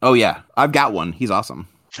 Oh, yeah. I've got one. He's awesome.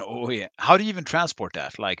 Oh, yeah. How do you even transport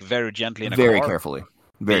that? Like, very gently in a very car? Carefully.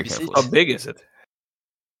 Very carefully. How big is it?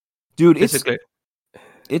 Dude,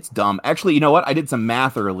 it's dumb. Actually, you know what? I did some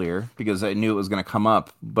math earlier because I knew it was going to come up.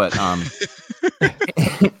 But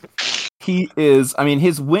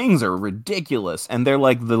his wings are ridiculous. And they're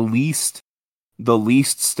like the least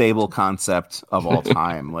stable concept of all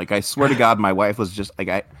time. Like, I swear to God, my wife was just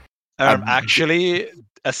like, actually...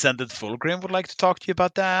 Ascended Fulgrim would like to talk to you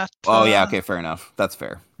about that. Oh, yeah, okay, fair enough. That's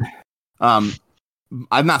fair. I've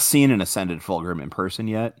not seen an Ascended Fulgrim in person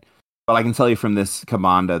yet, but I can tell you from this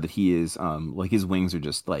Kabanda that he is, like, his wings are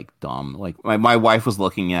just, like, dumb. Like, my wife was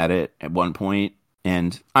looking at it at one point,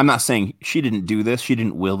 and I'm not saying she didn't do this, she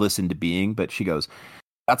didn't will this into being, but she goes,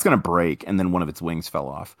 that's gonna break, and then one of its wings fell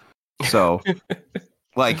off. So,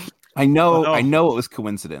 like, I know it was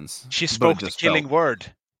coincidence. She spoke the killing word.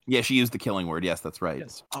 Yeah, she used the killing word. Yes, that's right.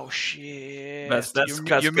 Yes. Oh shit!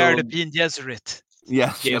 You married a Bean Jesuit.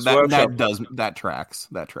 Yeah, that tracks.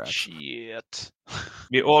 That tracks. Shit.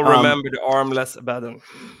 We all remember the armless Abaddon.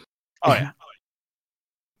 Oh yeah.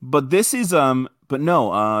 But this is but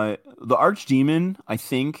no, the Archdemon, I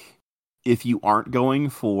think if you aren't going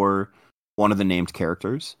for one of the named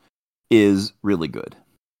characters, is really good.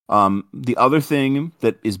 The other thing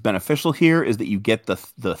that is beneficial here is that you get the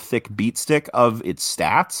thick beat stick of its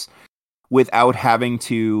stats without having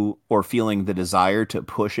to or feeling the desire to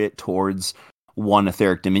push it towards one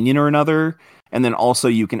etheric dominion or another. And then also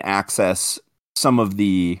you can access some of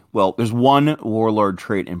there's one warlord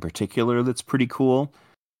trait in particular that's pretty cool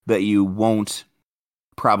that you won't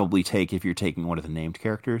probably take if you're taking one of the named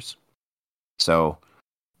characters. So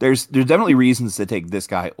there's definitely reasons to take this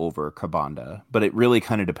guy over Kabanda, but it really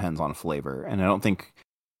kind of depends on flavor. And I don't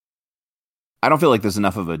feel like there's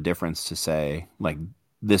enough of a difference to say like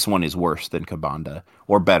this one is worse than Kabanda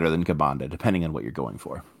or better than Kabanda, depending on what you're going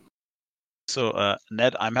for. So,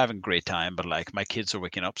 Ned, I'm having a great time, but like my kids are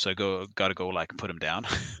waking up, so I gotta go like put them down.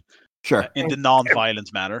 Sure. In the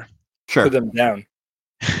non-violent manner. Sure. Put them down.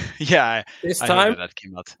 Yeah, This I time, heard that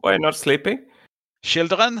came out. why not sleeping?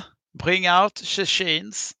 Children, bring out the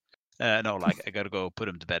chains. No, like I gotta go put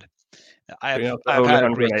them to bed. Bring out the I've holy had a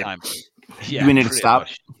hand great grenade. time. Do we need to pretty stop?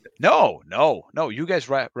 much. No. You guys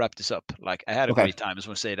wrap this up. Like I had a Okay. great time. I just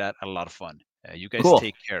want to say that. A lot of fun. You guys Cool.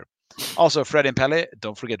 take care. Also, Fred and Pelle,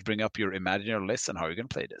 don't forget to bring up your imaginary list and how you're gonna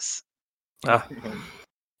play this. My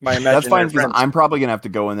That's imaginary fine because friend. I'm probably gonna have to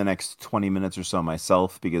go in the next 20 minutes or so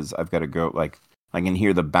myself because I've got to go. Like I can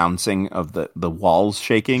hear the bouncing of the walls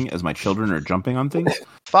shaking as my children are jumping on things.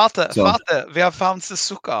 Vater, So- vi har found the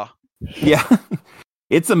sukkah. Yeah,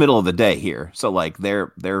 it's the middle of the day here, so like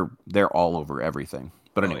they're all over everything.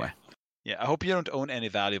 But anyway, Yeah, I hope you don't own any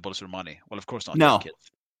valuables or money. Well, of course not. No. Your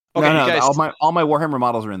kids. Okay, no, you guys. all my Warhammer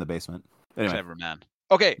models are in the basement. Anyway, Clever man.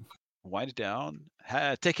 Okay, wind it down.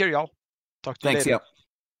 Take care, y'all. Talk to thanks. you later.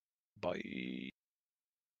 Yeah.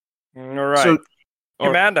 Bye. All right. So,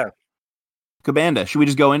 Commander. Kabanda, should we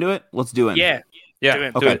just go into it? Let's do it. Yeah. Yeah, Do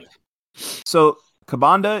it. do Okay. it. So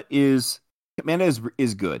Kabanda is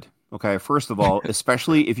good. Okay, first of all,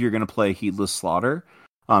 especially if you're going to play Heedless Slaughter,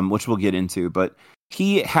 which we'll get into, but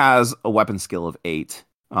he has a weapon skill of 8.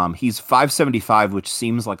 He's 575, which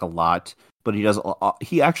seems like a lot, but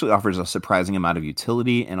he actually offers a surprising amount of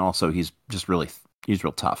utility, and also he's real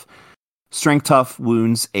tough. Strength tough,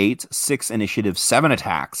 wounds 8, 6 initiative, 7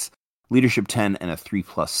 attacks, leadership 10, and a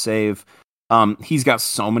 3+ save. He's got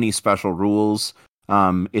so many special rules.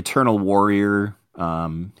 Eternal Warrior.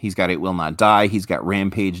 He's got It Will Not Die. He's got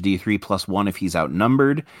Rampage D3+1 if he's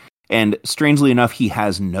outnumbered. And strangely enough, he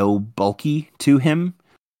has no bulky to him.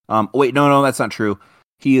 Wait, no, that's not true.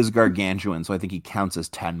 He is gargantuan, so I think he counts as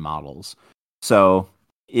 10 models. So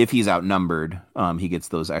if he's outnumbered, he gets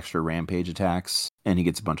those extra Rampage attacks, and he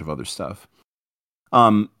gets a bunch of other stuff.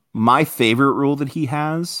 My favorite rule that he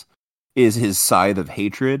has is his Scythe of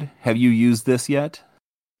Hatred. Have you used this yet?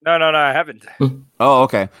 No, I haven't. Oh,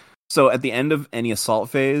 okay. So at the end of any assault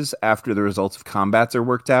phase, after the results of combats are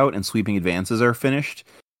worked out and sweeping advances are finished,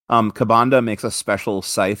 Kabanda makes a special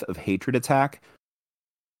Scythe of Hatred attack.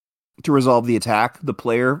 To resolve the attack, the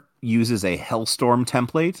player uses a Hellstorm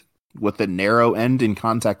template with the narrow end in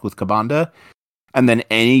contact with Kabanda, and then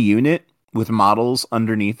any unit with models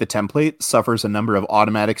underneath the template suffers a number of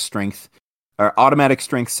automatic strength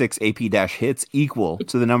 6 AP- hits equal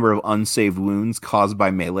to the number of unsaved wounds caused by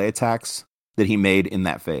melee attacks that he made in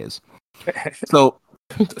that phase. So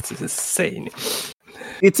That's insane.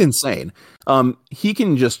 it's insane. He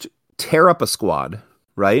can just tear up a squad,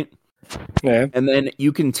 right? Yeah. And then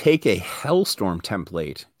you can take a Hellstorm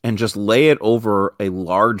template and just lay it over a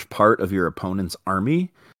large part of your opponent's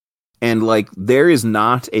army. And like, there is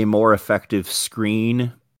not a more effective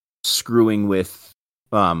screen screwing with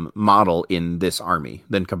model in this army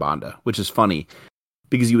than Kabanda, which is funny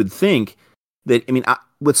because you would think that,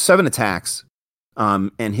 with 7 attacks,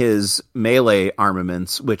 and his melee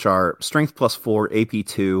armaments, which are strength +4, AP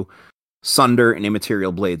 2, Sunder, and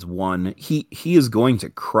Immaterial Blades 1, he is going to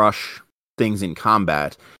crush things in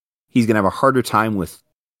combat. He's going to have a harder time with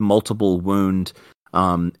multiple wound,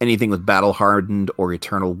 anything with Battle Hardened or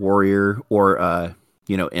Eternal Warrior or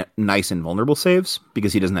nice invulnerable saves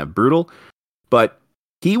because he doesn't have Brutal. But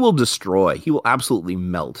he will absolutely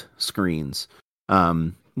melt screens.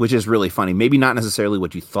 Which is really funny. Maybe not necessarily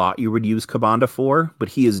what you thought you would use Kabanda for, but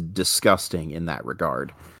he is disgusting in that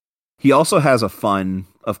regard. He also has a fun,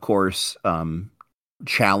 of course,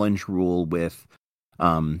 challenge rule with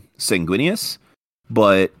Sanguinius,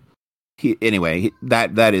 but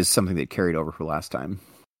that is something that carried over for last time.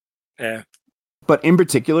 Yeah. But in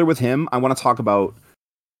particular with him, I want to talk about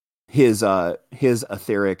his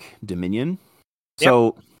etheric dominion.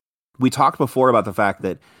 So we talked before about the fact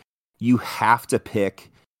that you have to pick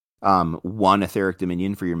one etheric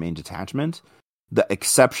dominion for your main detachment. The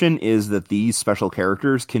exception is that these special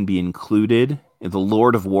characters can be included. The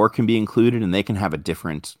Lord of War can be included, and they can have a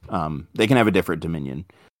different dominion.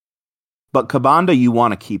 But Kabanda, you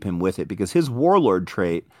want to keep him with it because his Warlord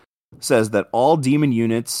trait says that all demon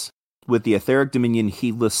units with the etheric dominion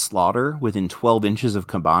Heedless Slaughter within 12 inches of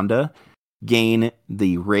Kabanda gain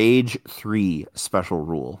the Rage 3 special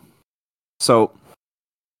rule. So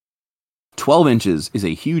 12 inches is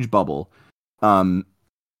a huge bubble.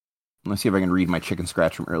 Let's see if I can read my chicken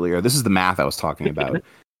scratch from earlier. This is the math I was talking about.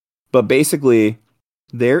 But basically,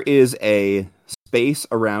 there is a space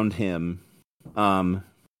around him, and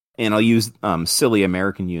I'll use silly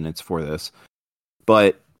American units for this,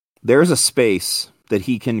 but there's a space that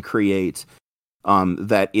he can create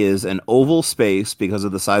that is an oval space because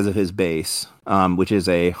of the size of his base, which is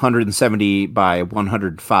a 170 by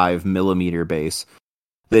 105 millimeter base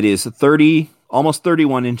that is almost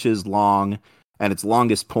 31 inches long at its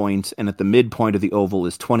longest point, and at the midpoint of the oval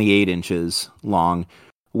is 28 inches long,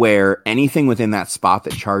 where anything within that spot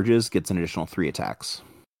that charges gets an additional 3 attacks.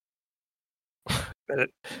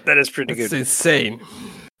 That is pretty good. It's insane.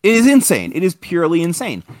 It is insane. It is purely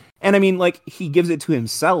insane. And I mean, like, he gives it to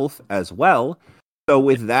himself as well. So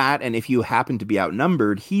with that, and if you happen to be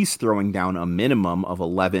outnumbered, he's throwing down a minimum of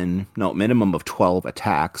 12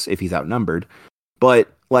 attacks if he's outnumbered.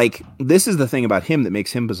 But, like, this is the thing about him that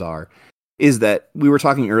makes him bizarre, is that we were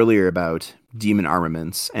talking earlier about demon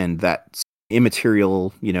armaments and that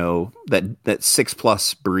immaterial, that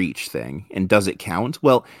 6+ breach thing, and does it count?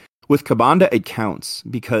 Well, with Kabanda, it counts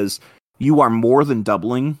because you are more than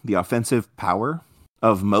doubling the offensive power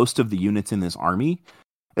of most of the units in this army,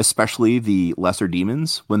 especially the lesser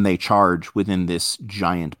demons, when they charge within this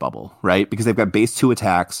giant bubble, right? Because they've got base 2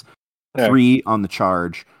 attacks, 3 on the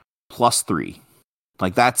charge, plus 3.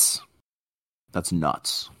 Like, that's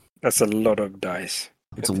nuts. That's a lot of dice.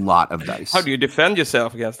 It's a lot of dice. How do you defend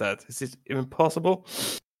yourself against that? Is it even possible?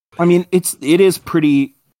 I mean, it is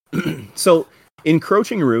pretty. So,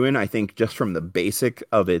 Encroaching Ruin, I think, just from the basic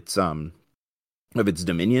of its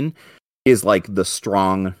dominion, is like the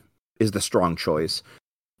strong choice.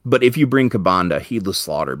 But if you bring Kabanda, Heedless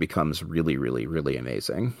Slaughter becomes really, really, really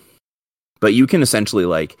amazing. But you can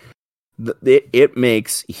essentially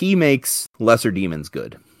he makes lesser demons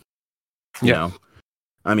good. You know?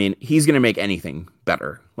 I mean, he's going to make anything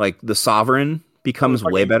better. Like, the Sovereign becomes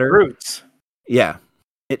way better. Brutes. Yeah.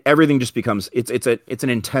 Everything just becomes, it's an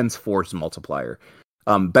intense force multiplier.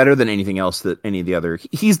 Better than anything else that any of the other,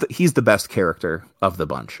 he's the best character of the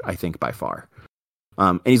bunch, I think, by far.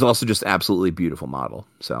 And he's also just absolutely beautiful model.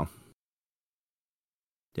 So,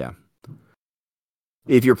 yeah.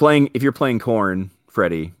 If you're playing Khorne,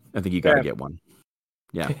 Freddy, I think you got to get one.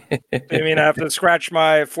 Yeah. I mean, I have to scratch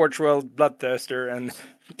my Forge World Bloodthirster and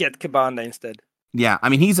get Kabanda instead. Yeah, I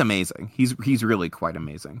mean, he's amazing. He's really quite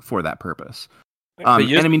amazing for that purpose. But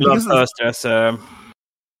use Bloodthirster as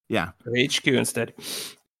HQ instead.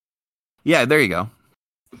 Yeah, there you go.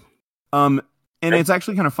 And it's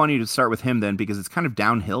actually kind of funny to start with him then, because it's kind of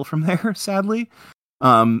downhill from there, sadly.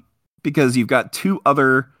 Because you've got two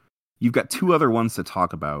other ones to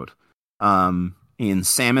talk about. In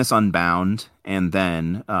Samus Unbound, and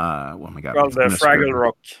then oh my god, well, the Fraggle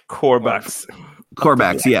Rock Corvax,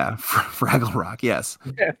 yeah, Fraggle Rock, yes.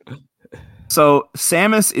 Yeah. So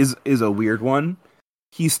Samus is a weird one.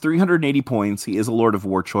 He's 380 points. He is a Lord of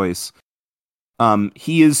War choice.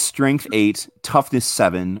 He is Strength 8, Toughness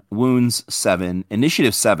 7, Wounds 7,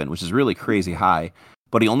 Initiative 7, which is really crazy high.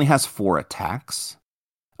 But he only has 4 attacks.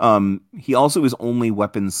 He also is only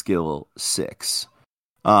Weapon Skill 6.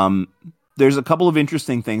 There's a couple of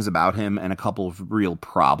interesting things about him and a couple of real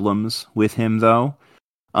problems with him, though.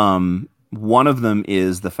 One of them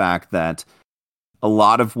is the fact that a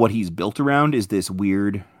lot of what he's built around is this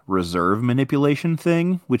weird reserve manipulation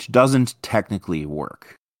thing, which doesn't technically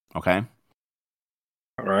work. Okay?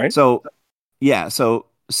 All right. So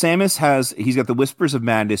Samus he's got the Whispers of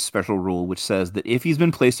Madness special rule, which says that if he's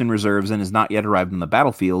been placed in reserves and has not yet arrived on the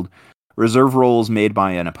battlefield, reserve rolls made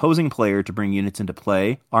by an opposing player to bring units into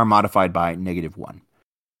play are modified by -1.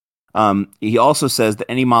 He also says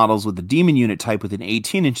that any models with the demon unit type within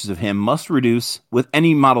 18 inches of him must reduce, with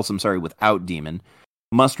any models, without demon,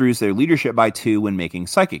 must reduce their leadership by 2 when making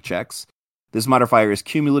psychic checks. This modifier is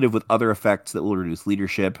cumulative with other effects that will reduce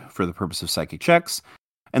leadership for the purpose of psychic checks.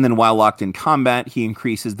 And then while locked in combat, he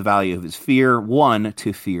increases the value of his fear 1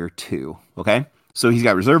 to fear 2. Okay? So he's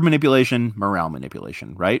got reserve manipulation, morale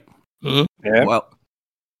manipulation, right? Mm-hmm. Yeah.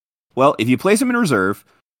 Well, if you place him in reserve,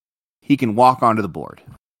 he can walk onto the board.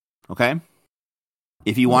 Okay?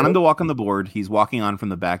 If you want him to walk on the board, he's walking on from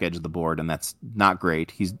the back edge of the board, and that's not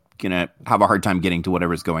great. He's going to have a hard time getting to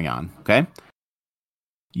whatever's going on, okay?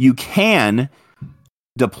 You can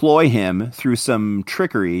deploy him through some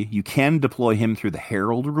trickery. You can deploy him through the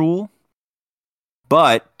Herald rule.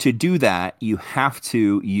 But to do that, you have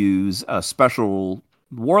to use a special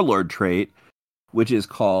Warlord trait, which is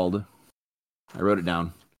called... I wrote it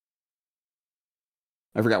down.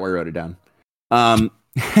 I forgot where I wrote it down.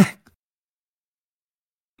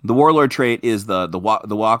 The Warlord trait is the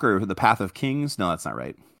Walker, the Path of Kings. No, that's not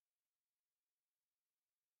right.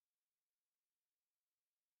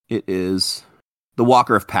 It is the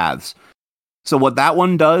Walker of Paths. So what that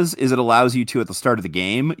one does is it allows you to, at the start of the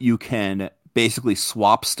game, you can basically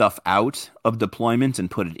swap stuff out of deployment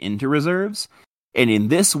and put it into reserves. And in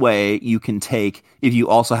this way, you can take, if you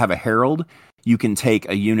also have a Herald, you can take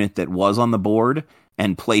a unit that was on the board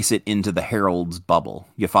and place it into the Herald's bubble.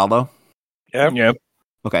 You follow? Yep.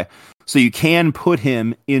 Okay. So you can put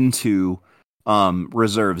him into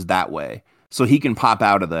reserves that way. So he can pop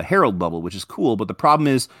out of the Herald bubble, which is cool. But the problem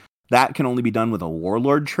is that can only be done with a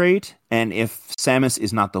Warlord trait. And if Samus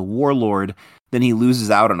is not the Warlord, then he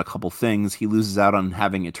loses out on a couple things. He loses out on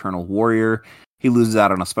having Eternal Warrior. He loses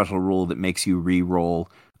out on a special rule that makes you re-roll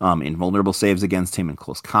invulnerable saves against him in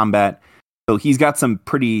close combat. So he's got some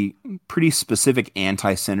pretty specific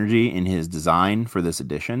anti-synergy in his design for this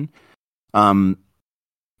edition.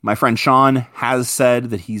 My friend Sean has said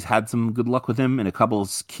that he's had some good luck with him in a couple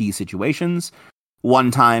of key situations. One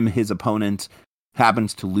time his opponent happened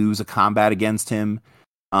to lose a combat against him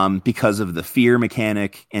because of the fear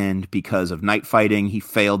mechanic and because of night fighting. He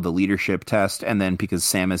failed the leadership test, and then because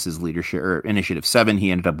Samus is leadership or initiative 7, he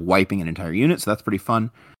ended up wiping an entire unit, so that's pretty fun.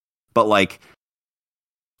 But like,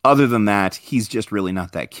 other than that, he's just really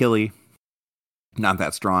not that killy, not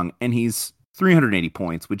that strong, and he's 380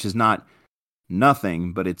 points, which is not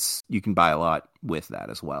nothing, but it's, you can buy a lot with that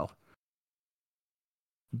as well.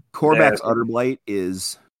 Korvax's Utterblight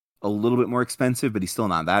is a little bit more expensive, but he's still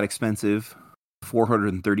not that expensive.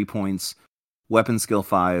 430 points, weapon skill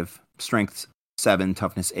 5, strength 7,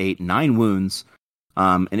 toughness 8, 9 wounds,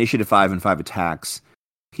 initiative 5 and 5 attacks.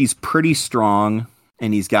 He's pretty strong,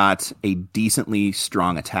 and he's got a decently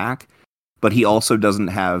strong attack, but he also doesn't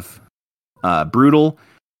have brutal.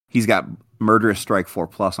 He's got murderous strike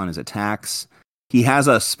 4+ on his attacks. He has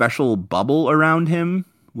a special bubble around him,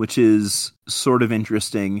 which is sort of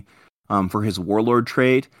interesting for his Warlord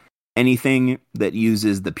trait. Anything that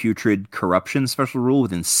uses the Putrid Corruption special rule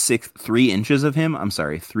within 3 inches of him,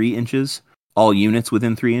 3 inches, all units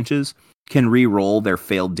within 3 inches, can re-roll their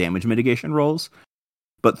failed damage mitigation rolls.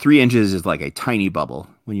 But 3 inches is like a tiny bubble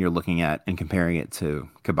when you're looking at and comparing it to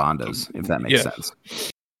Kabanda's, if that makes sense.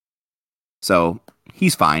 So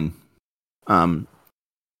he's fine. But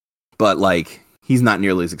like, he's not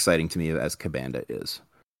nearly as exciting to me as Kabanda is.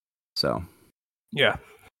 So yeah,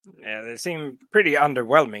 they seem pretty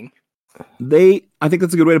underwhelming. I think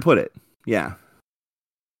that's a good way to put it. Yeah.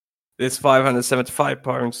 It's 575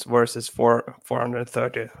 points versus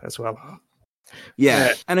 430 as well.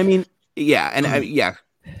 Yeah. And I mean, Kabanda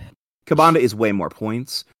is way more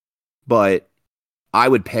points, but I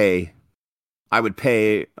would pay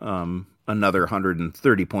another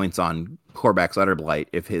 130 points on Korvax's Utterblight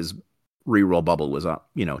if his reroll bubble was up,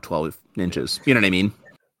 12 inches. You know what I mean?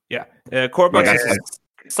 Yeah. Korvax is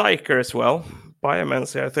Psyker as well.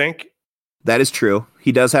 Biomancy, I think. That is true.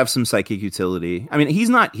 He does have some psychic utility. I mean, he's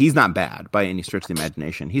not bad by any stretch of the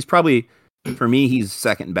imagination. He's probably, for me, he's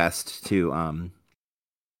second best to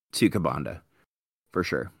Kabanda, for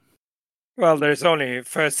sure. Well, there's only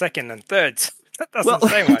first, second, and third. That doesn't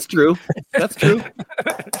say much. That's true. That's true.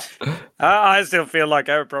 I still feel like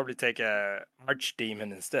I would probably take a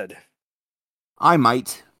Archdemon instead. I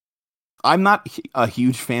might. I'm not a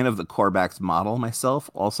huge fan of the Korvax model myself,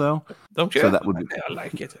 also. Don't you? So that would be... I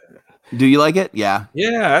like it. Do you like it? Yeah.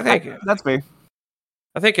 Yeah, I think that's fair.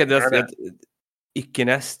 I think it does get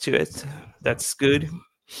ickiness to it. That's good.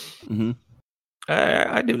 Mm-hmm.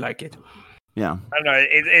 I do like it. Yeah. I don't know.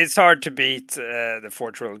 It's hard to beat the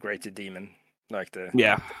Fortrell Greater Demon, like the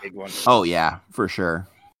big one. Oh yeah, for sure.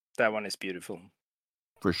 That one is beautiful.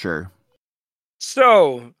 For sure.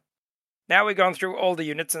 So now we've gone through all the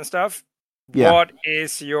units and stuff. Yeah. What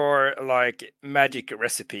is your magic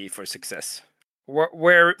recipe for success?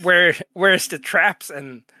 Where's the traps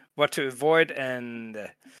and what to avoid?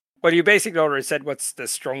 And well, you basically already said what's the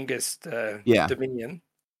strongest Dominion.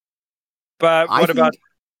 But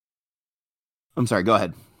I'm sorry. Go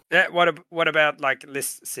ahead. Yeah. What about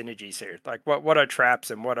list synergies here? Like what are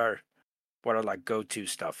traps and what are go-to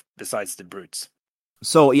stuff besides the brutes?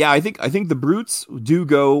 So yeah, I think the brutes do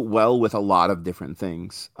go well with a lot of different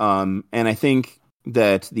things. And I think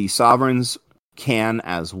that the sovereigns can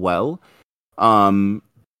as well.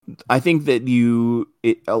 I think that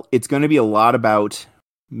it's going to be a lot about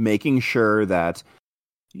making sure that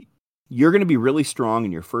you're going to be really strong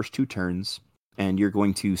in your first 2 turns, and you're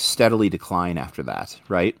going to steadily decline after that,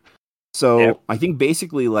 right? So Yep. I think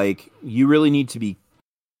basically, like, you really need to be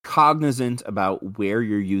cognizant about where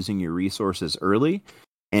you're using your resources early,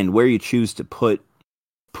 and where you choose to put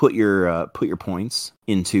your points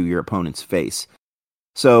into your opponent's face.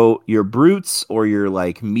 So your brutes or your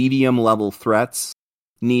like medium level threats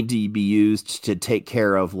need to be used to take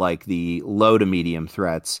care of like the low to medium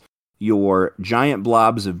threats. Your giant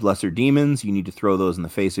blobs of lesser demons, you need to throw those in the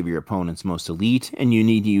face of your opponent's most elite, and you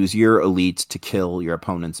need to use your elite to kill your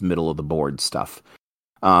opponent's middle of the board stuff.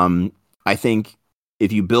 I think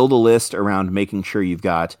if you build a list around making sure you've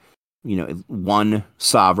got, 1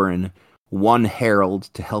 sovereign, 1 herald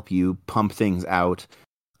to help you pump things out,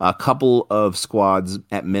 a couple of squads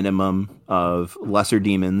at minimum of lesser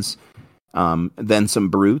demons, then some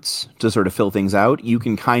brutes to sort of fill things out, you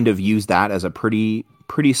can kind of use that as a pretty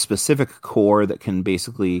specific core that can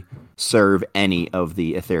basically serve any of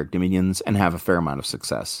the etheric dominions and have a fair amount of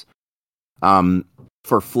success.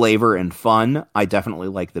 For flavor and fun, I definitely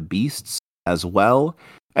like the beasts as well.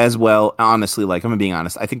 Honestly, like, I'm being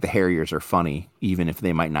honest, I think the Harriers are funny, even if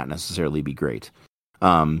they might not necessarily be great.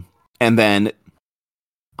 And then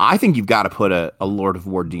I think you've got to put a Lord of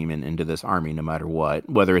War demon into this army no matter what,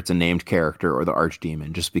 whether it's a named character or the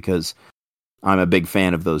archdemon, just because I'm a big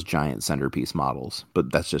fan of those giant centerpiece models,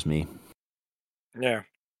 but that's just me. Yeah.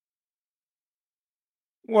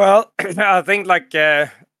 Well, I think like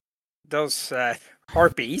those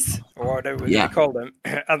harpies, or whatever we call them.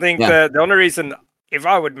 I think the only reason, if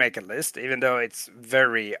I would make a list, even though it's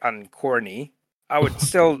very uncorny, I would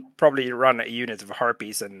still probably run a unit of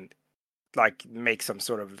harpies and like make some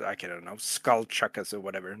sort of, like, I don't know, skull chuckers or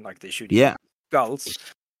whatever, like they shoot skulls.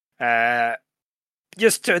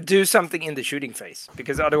 Just to do something in the shooting phase,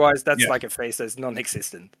 because otherwise that's like a phase that's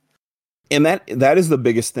non-existent. And that is the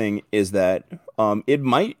biggest thing, is that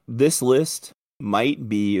this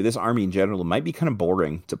army in general might be kind of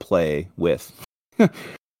boring to play with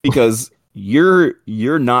because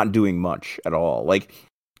you're not doing much at all. Like,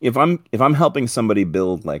 if I'm helping somebody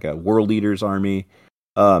build like a World Eaters army,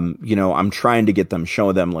 I'm trying to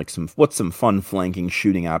show them like some fun flanking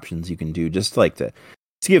shooting options you can do, just like to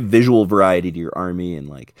give visual variety to your army and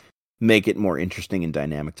like make it more interesting and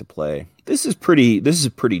dynamic to play. This is pretty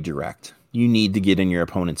direct. You need to get in your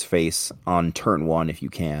opponent's face on turn 1 if you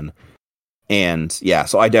can. And yeah,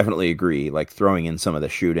 so I definitely agree, like throwing in some of the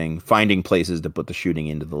shooting, finding places to put the shooting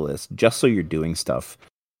into the list just so you're doing stuff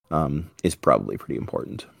is probably pretty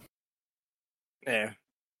important. Yeah.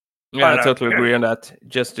 Yeah, I totally agree on that.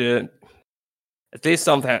 Just at least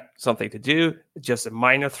something to do, just a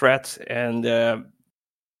minor threat, and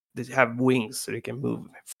they have wings so they can move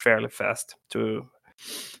fairly fast to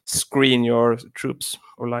screen your troops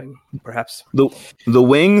or line, perhaps. The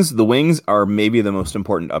wings are maybe the most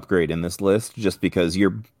important upgrade in this list, just because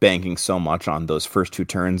you're banking so much on those first 2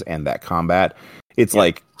 turns and that combat. It's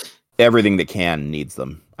like everything that can needs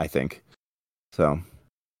them, I think. So,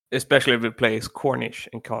 especially if it plays Cornish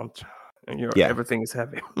and can't, and everything is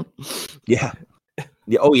heavy. Yeah.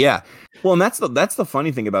 Oh yeah. Well, and that's the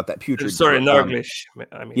funny thing about that putrid. Sorry, Nurglish.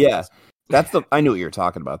 I mean, yeah. I knew what you were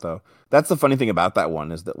talking about, though. That's the funny thing about that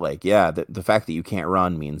one, is that, like, the fact that you can't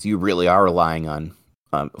run means you really are relying on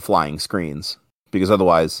flying screens, because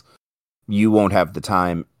otherwise you won't have the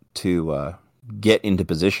time to get into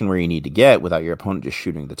position where you need to get without your opponent just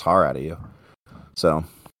shooting the tar out of you. So,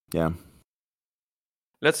 yeah.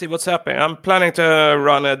 Let's see what's happening. I'm planning to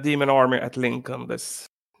run a demon army at Lincoln this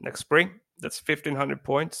next spring. That's 1,500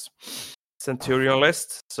 points. Centurion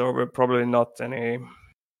list. So we're probably not any...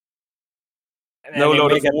 No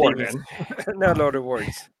Lord of War then. No Lord of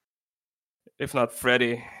Wars. If not,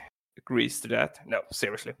 Freddy agrees to that. No,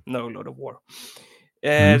 seriously. No Lord of War.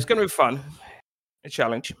 It's going to be fun. A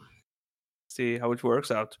challenge. See how it works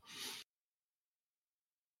out.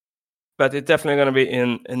 But it's definitely going to be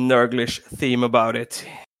in a Nurglish theme about it.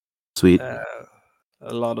 Sweet. A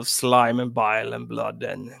lot of slime and bile and blood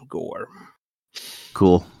and gore.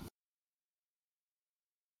 Cool.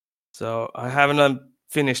 So I haven't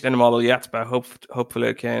finished any model yet, but hopefully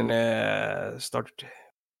I can start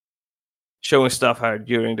showing stuff here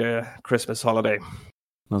during the Christmas holiday.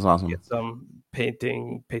 That's awesome. Get some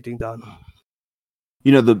painting done.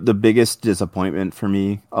 The biggest disappointment for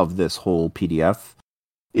me of this whole PDF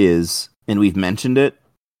is, and we've mentioned it,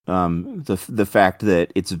 The fact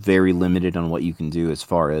that it's very limited on what you can do as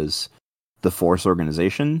far as the force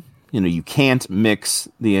organization. You can't mix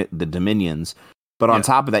the dominions, but on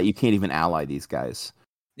top of that, you can't even ally these guys.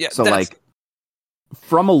 Yeah. So like,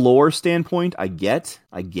 from a lore standpoint, I get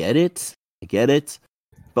it,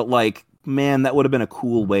 but like, man, that would have been a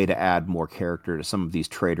cool way to add more character to some of these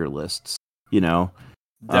traitor lists.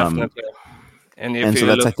 Definitely. And if and you so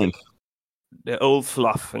that's, look I think, the old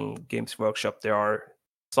fluff in Games Workshop, there are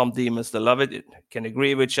some demons that love it, can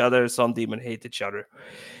agree with each other. Some demons hate each other.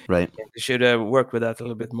 right. And they should work with that a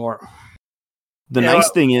little bit more. The nice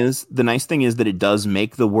thing is that it does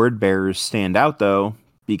make the word bearers stand out, though,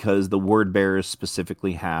 because the word bearers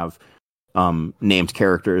specifically have named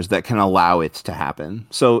characters that can allow it to happen.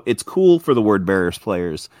 So it's cool for the word bearers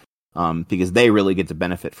players because they really get to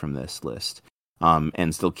benefit from this list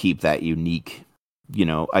and still keep that unique,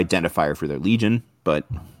 identifier for their legion. But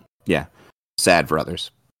yeah, sad for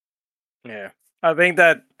others. Yeah, I think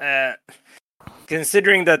that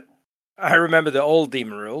considering that I remember the old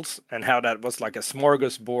demon rules and how that was like a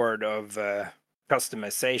smorgasbord of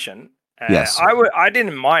customization. Yes, I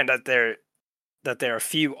didn't mind that there are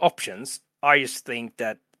few options. I just think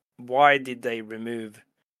that why did they remove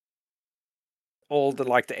all the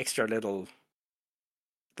extra little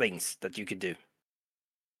things that you could do?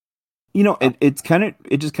 It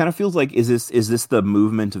just kind of feels like is this the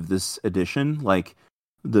movement of this edition? Like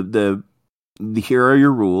the here are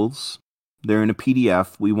your rules. They're in a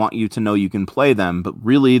PDF. We want you to know you can play them, but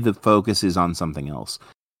really the focus is on something else.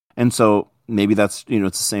 And so maybe that's,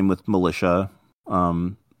 it's the same with Militia.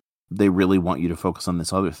 They really want you to focus on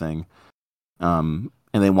this other thing. And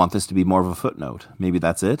they want this to be more of a footnote. Maybe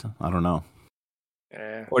that's it. I don't know.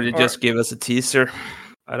 Or they just give us a teaser.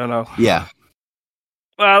 I don't know. Yeah.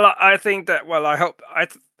 Well, I think that, I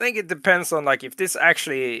think it depends on if this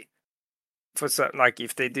actually,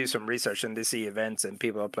 if they do some research and they see events and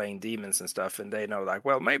people are playing demons and stuff, and they know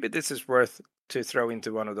maybe this is worth to throw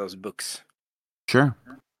into one of those books. Sure.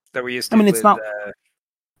 That we used to. It's not.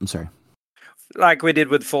 I'm sorry. Like we did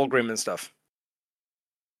with Fulgrim and stuff.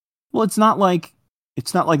 Well, it's not like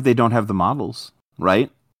they don't have the models,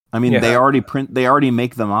 right? I mean, they already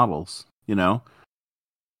make the models.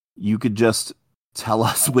 You could just tell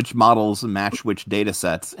us which models match which data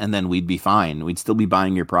sets, and then we'd be fine. We'd still be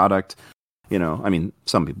buying your product. I mean,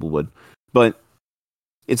 some people would, but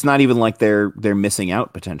it's not even like they're missing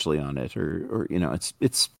out potentially on it, or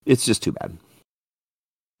it's just too bad.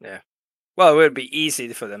 Yeah. Well, it would be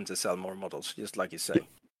easy for them to sell more models, just like you say.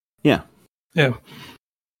 Yeah. Yeah.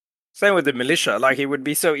 Same with the Militia. It would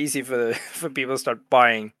be so easy for people to start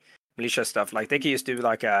buying Militia stuff. They could just do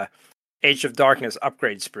a Age of Darkness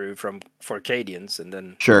upgrade sprue for Cadians, and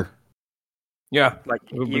then sure. Yeah,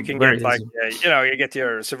 you can get you get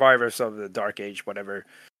your Survivors of the Dark Age, whatever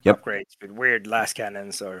upgrades with weird last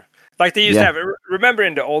cannons, or they used to have. Remember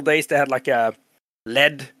in the old days they had a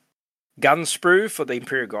lead gun sprue for the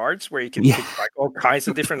Imperial Guards, where you can pick all kinds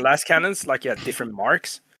of different last cannons, you had different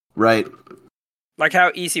marks. Right.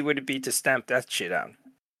 How easy would it be to stamp that shit out?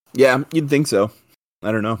 Yeah, you'd think so.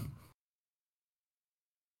 I don't know.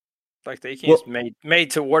 They can just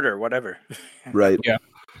made to order, whatever. Right. Yeah.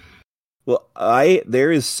 Well,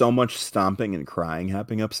 there is so much stomping and crying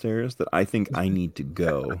happening upstairs that I think I need to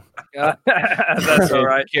go. That's all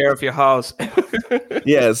right. Take care of your house.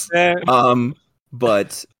 Yes.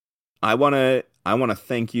 But I want to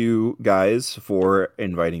thank you guys for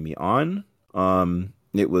inviting me on.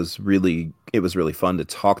 It was really fun to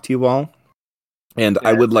talk to you all. And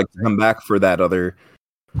I would like to come back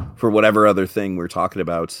for whatever other thing we're talking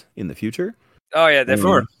about in the future. Oh yeah,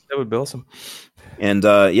 definitely. That would be awesome. And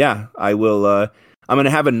I will. I'm going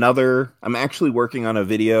to have another. I'm actually working on a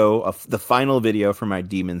video, the final video for my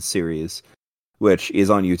Demons series, which is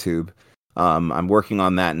on YouTube. I'm working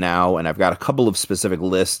on that now, and I've got a couple of specific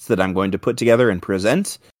lists that I'm going to put together and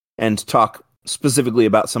present, and talk specifically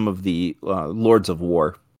about some of the Lords of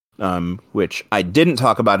War, which I didn't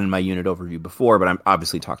talk about in my unit overview before, but I'm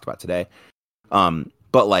obviously talked about today.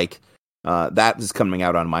 But that is coming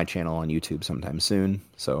out on my channel on YouTube sometime soon.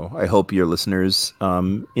 So I hope your listeners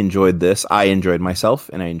enjoyed this. I enjoyed myself,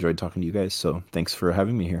 and I enjoyed talking to you guys. So thanks for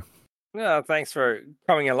having me here. Yeah, thanks for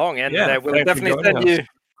coming along. And we'll definitely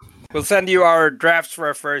send you our drafts for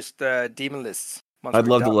our first demon lists. I'd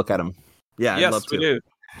love to look at them. Yeah, yes, I'd love to. We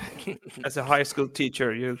do. As a high school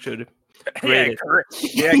teacher, you should grade it.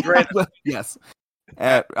 Yeah, great. Yes.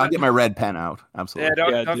 I'll get my red pen out. Absolutely.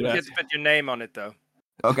 Yeah, don't forget to put your name on it, though.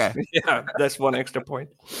 Okay. Yeah, that's one extra point.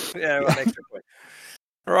 Yeah, one extra point.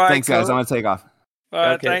 All right. Thanks, guys. I'm going to take off. All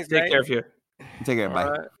right, okay, thanks. take care of you. Take care. Bye.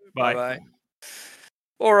 Right, Bye. bye.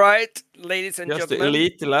 All right, ladies and Just the gentlemen.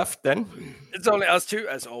 elite left then. It's only us two,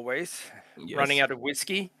 as always, Yes. running out of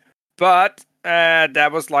whiskey. But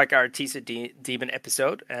that was like our teaser demon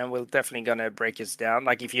episode, and we're definitely gonna break this down.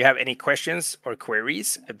 Like, if you have any questions or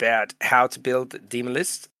queries about how to build demon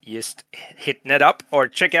lists, just hit Ned up or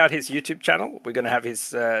check out his YouTube channel. We're gonna have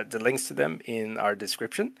his the links to them in our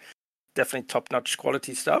description. Definitely top-notch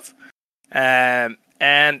quality stuff.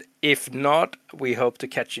 And if not, we hope to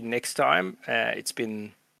catch you next time. It's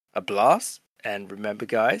been a blast. And remember,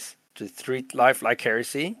 guys, to treat life like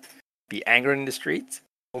heresy, be angry in the streets,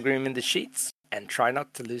 grim in the sheets, and try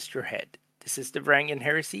not to lose your head. This is the Varangian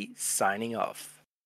Heresy signing off.